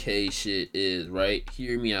 2K shit is, right?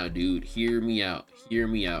 Hear me out, dude. Hear me out,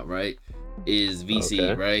 right? Is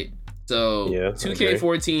VC, right? So yeah,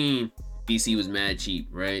 2K14 VC was mad cheap,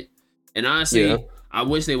 right? And honestly, I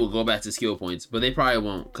wish they would go back to skill points, but they probably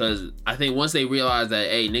won't, because I think once they realize that,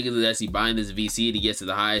 hey, niggas is actually buying this VC to get to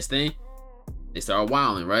the highest thing, they start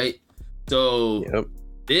wilding, right? So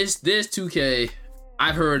this 2K,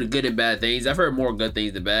 I've heard good and bad things. I've heard more good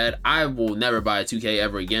things than bad. I will never buy a 2K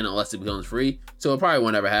ever again unless it becomes free, so it probably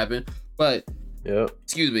won't ever happen. But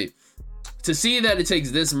excuse me, to see that it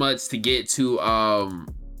takes this much to get to a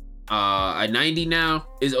 90 now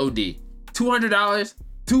is OD. $200,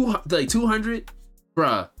 200,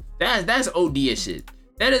 bruh. That's OD as shit.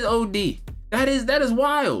 That is OD. That is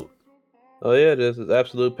wild. Oh yeah, it is. It's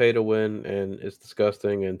absolute pay to win, and it's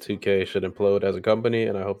disgusting. And 2K should implode as a company,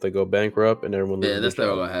 and I hope they go bankrupt and everyone loses. Yeah, that's their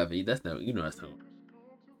never job. gonna happen. That's never, that's never.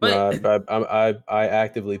 But no, I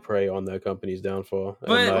actively pray on that company's downfall.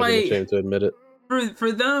 And I'm not even ashamed to admit it.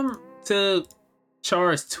 For them to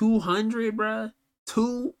charge 200, bruh,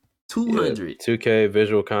 200. Yeah, 2K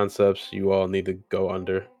Visual Concepts, you all need to go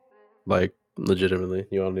under. Like legitimately,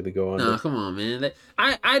 you all need to go under. Nah, come on, man.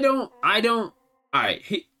 I don't. All right,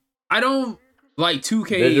 I don't like 2K's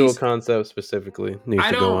Visual Concepts specifically needs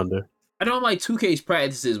to go under. I don't like 2K's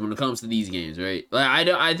practices when it comes to these games, right? Like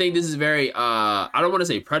I think this is very I don't want to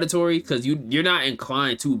say predatory, because you're not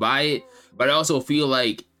inclined to buy it, but I also feel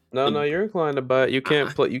like no, you're inclined to buy it. You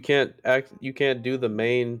can't play. You can't do the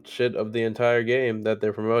main shit of the entire game that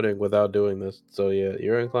they're promoting without doing this. So yeah,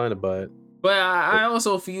 you're inclined to buy it. But I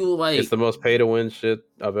also feel like it's the most pay to win shit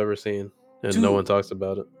I've ever seen, and no one talks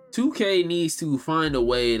about it. 2K needs to find a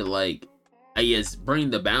way to, like, I guess, bring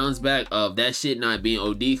the balance back of that shit not being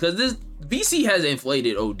OD, because this VC has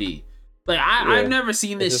inflated OD. Like I've never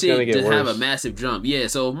seen this shit just have a massive jump. Yeah,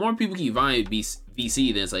 so if more people keep buying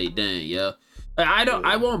VC, then it's like, dang, yeah. Like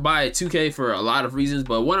I won't buy 2K for a lot of reasons,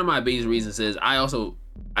 but one of my biggest reasons is I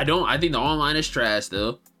think the online is trash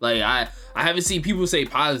though. Like I haven't seen people say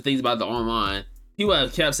positive things about the online. People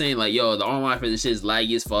have kept saying like, yo, the online for this shit is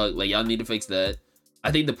laggy as fuck. Like y'all need to fix that.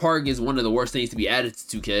 I think the park is one of the worst things to be added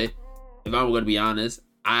to 2K. If I'm gonna be honest,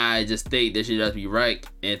 I just think this shit has to be right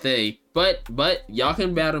and thing. But y'all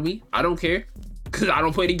can battle me. I don't care, cause I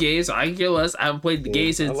don't play the game, so I can care less. I haven't played the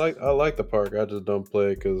game since. I like the park. I just don't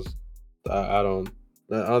play it because I don't think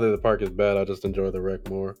the park is bad. I just enjoy the wreck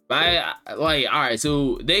more. So. I like, all right,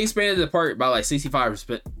 so they expanded the park by like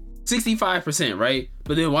 65%, right?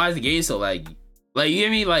 But then why is the game so laggy? Like, you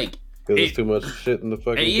get me? Like, because there's too much shit in the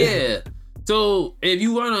fucking game. Yeah. So if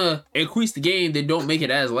you wanna increase the game, then don't make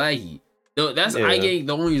it as laggy. That's I think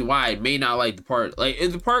the only reason why I may not like the park. Like,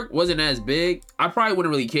 if the park wasn't as big, I probably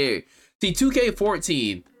wouldn't really care. See,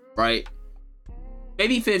 2K14, right?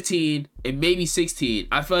 Maybe 15 and maybe 16.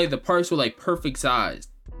 I feel like the parks were like perfect sized.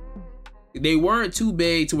 They weren't too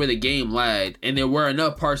big to where the game lagged, and there were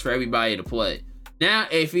enough parks for everybody to play. Now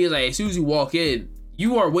it feels like as soon as you walk in,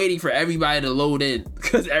 you are waiting for everybody to load in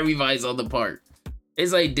because everybody's on the park.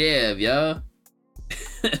 It's like, damn, yo.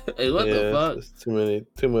 Like, what the fuck? It's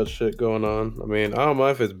too much shit going on. I mean, I don't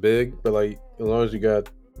mind if it's big, but like as long as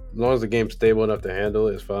the game's stable enough to handle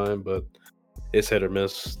it, it's fine. But it's hit or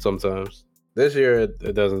miss sometimes. This year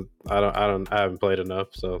it doesn't. I haven't played enough,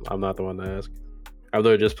 so I'm not the one to ask. I've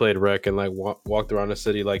literally just played Rec and like walked around the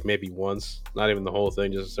city like maybe once, not even the whole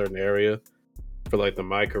thing, just a certain area for like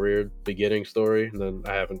my career beginning story, and then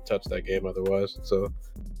I haven't touched that game otherwise. So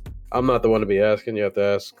I'm not the one to be asking. You have to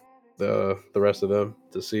ask the rest of them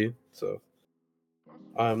to see. So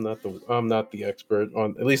I'm not the expert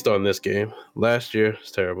on, at least on this game. Last year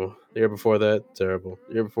it's terrible. The year before that, terrible.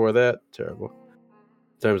 The year before that, terrible.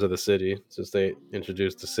 In terms of the city, since they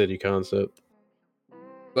introduced the city concept.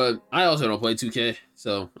 But I also don't play 2K,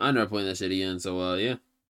 so I'm never playing that shit again. So yeah,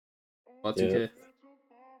 about 2K.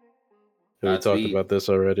 We talked about this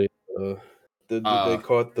already. Did they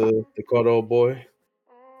caught old boy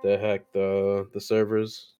that hacked the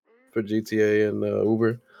servers for GTA and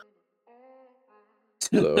Uber?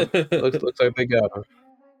 So looks like they got him.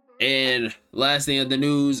 And last thing of the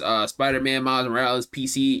news, Spider-Man Miles Morales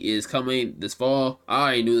PC is coming this fall. I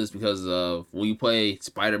already knew this because when you play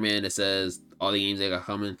Spider-Man, it says all the games they got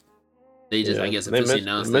coming. They just, I guess, officially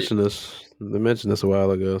announced it. They mentioned this a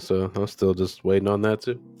while ago, so I'm still just waiting on that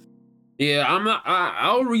too. Yeah, I'm not.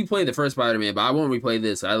 I'll replay the first Spider-Man, but I won't replay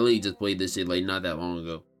this. I literally just played this shit like not that long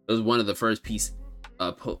ago. It was one of the first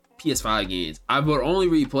PS5 games. I would only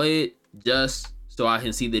replay it just so I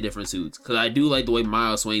can see the different suits, because I do like the way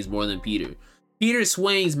Miles swings more than Peter. Peter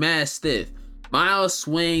swings mad stiff. Miles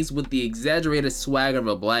swings with the exaggerated swagger of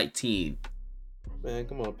a black teen. Man,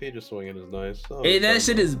 come on, Peter swinging is nice. Hey, that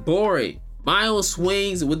shit is boring. Miles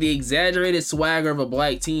swings with the exaggerated swagger of a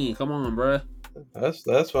black teen. Come on, bruh.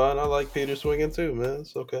 That's fine. I like Peter swinging too, man.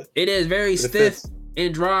 It's okay. It is very stiff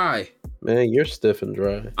and dry. Man, you're stiff and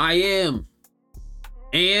dry. I am.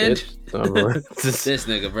 And Bitch. Stop. this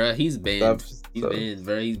nigga, bro, he's banned. He's Stop. banned,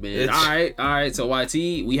 bro. He's banned. Bitch. All right. So YT,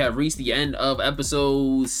 we have reached the end of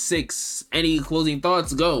episode 6. Any closing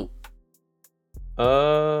thoughts? Go.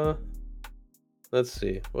 Let's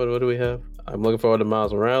see. What do we have? I'm looking forward to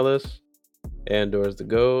Miles Morales. Andor's the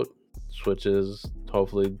GOAT. Switch is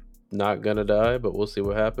hopefully not gonna die, but we'll see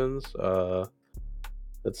what happens.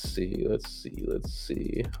 Let's see.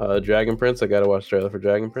 Dragon Prince. I gotta watch the trailer for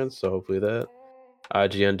Dragon Prince, so hopefully that.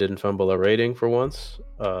 IGN didn't fumble a rating for once.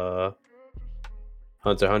 Hunter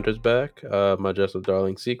x Hunter's back. My Just of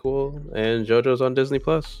Darling sequel, and JoJo's on Disney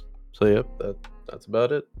Plus. So yep, that's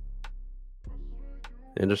about it.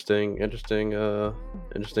 Interesting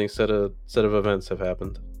set of events have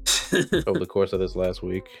happened over the course of this last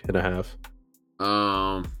week and a half.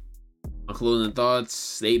 My closing thoughts,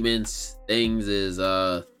 statements, things is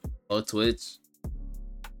Twitch.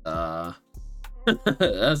 That's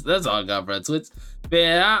all I got for Twitch.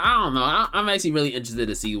 Man, I don't know. I'm actually really interested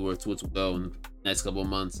to see where Twitch will go in the next couple of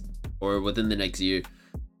months or within the next year.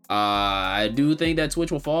 I do think that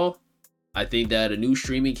Twitch will fall. I think that a new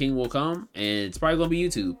streaming king will come, and it's probably gonna be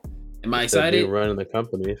YouTube. Am I excited? Running the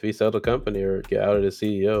company. If he sell the company or get out of the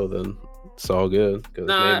CEO, then it's all good because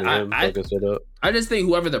mainly him fucking shit up. I just think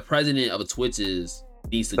whoever the president of Twitch is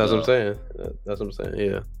needs to go. That's what I'm saying.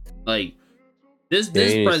 Yeah. Like this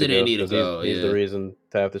president need to go. He's the reason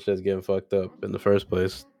half the shit's getting fucked up in the first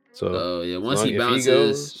place. So yeah, once he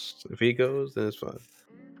bounces, if he goes, then it's fine.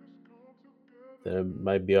 Then it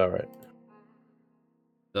might be all right.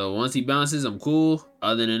 So once he bounces, I'm cool.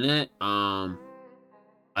 Other than that,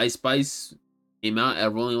 Ice Spice came out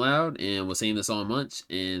at Rolling Loud and was singing the song Munch,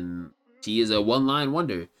 and she is a one-line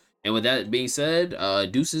wonder. And with that being said,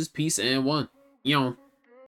 deuces, peace, and one.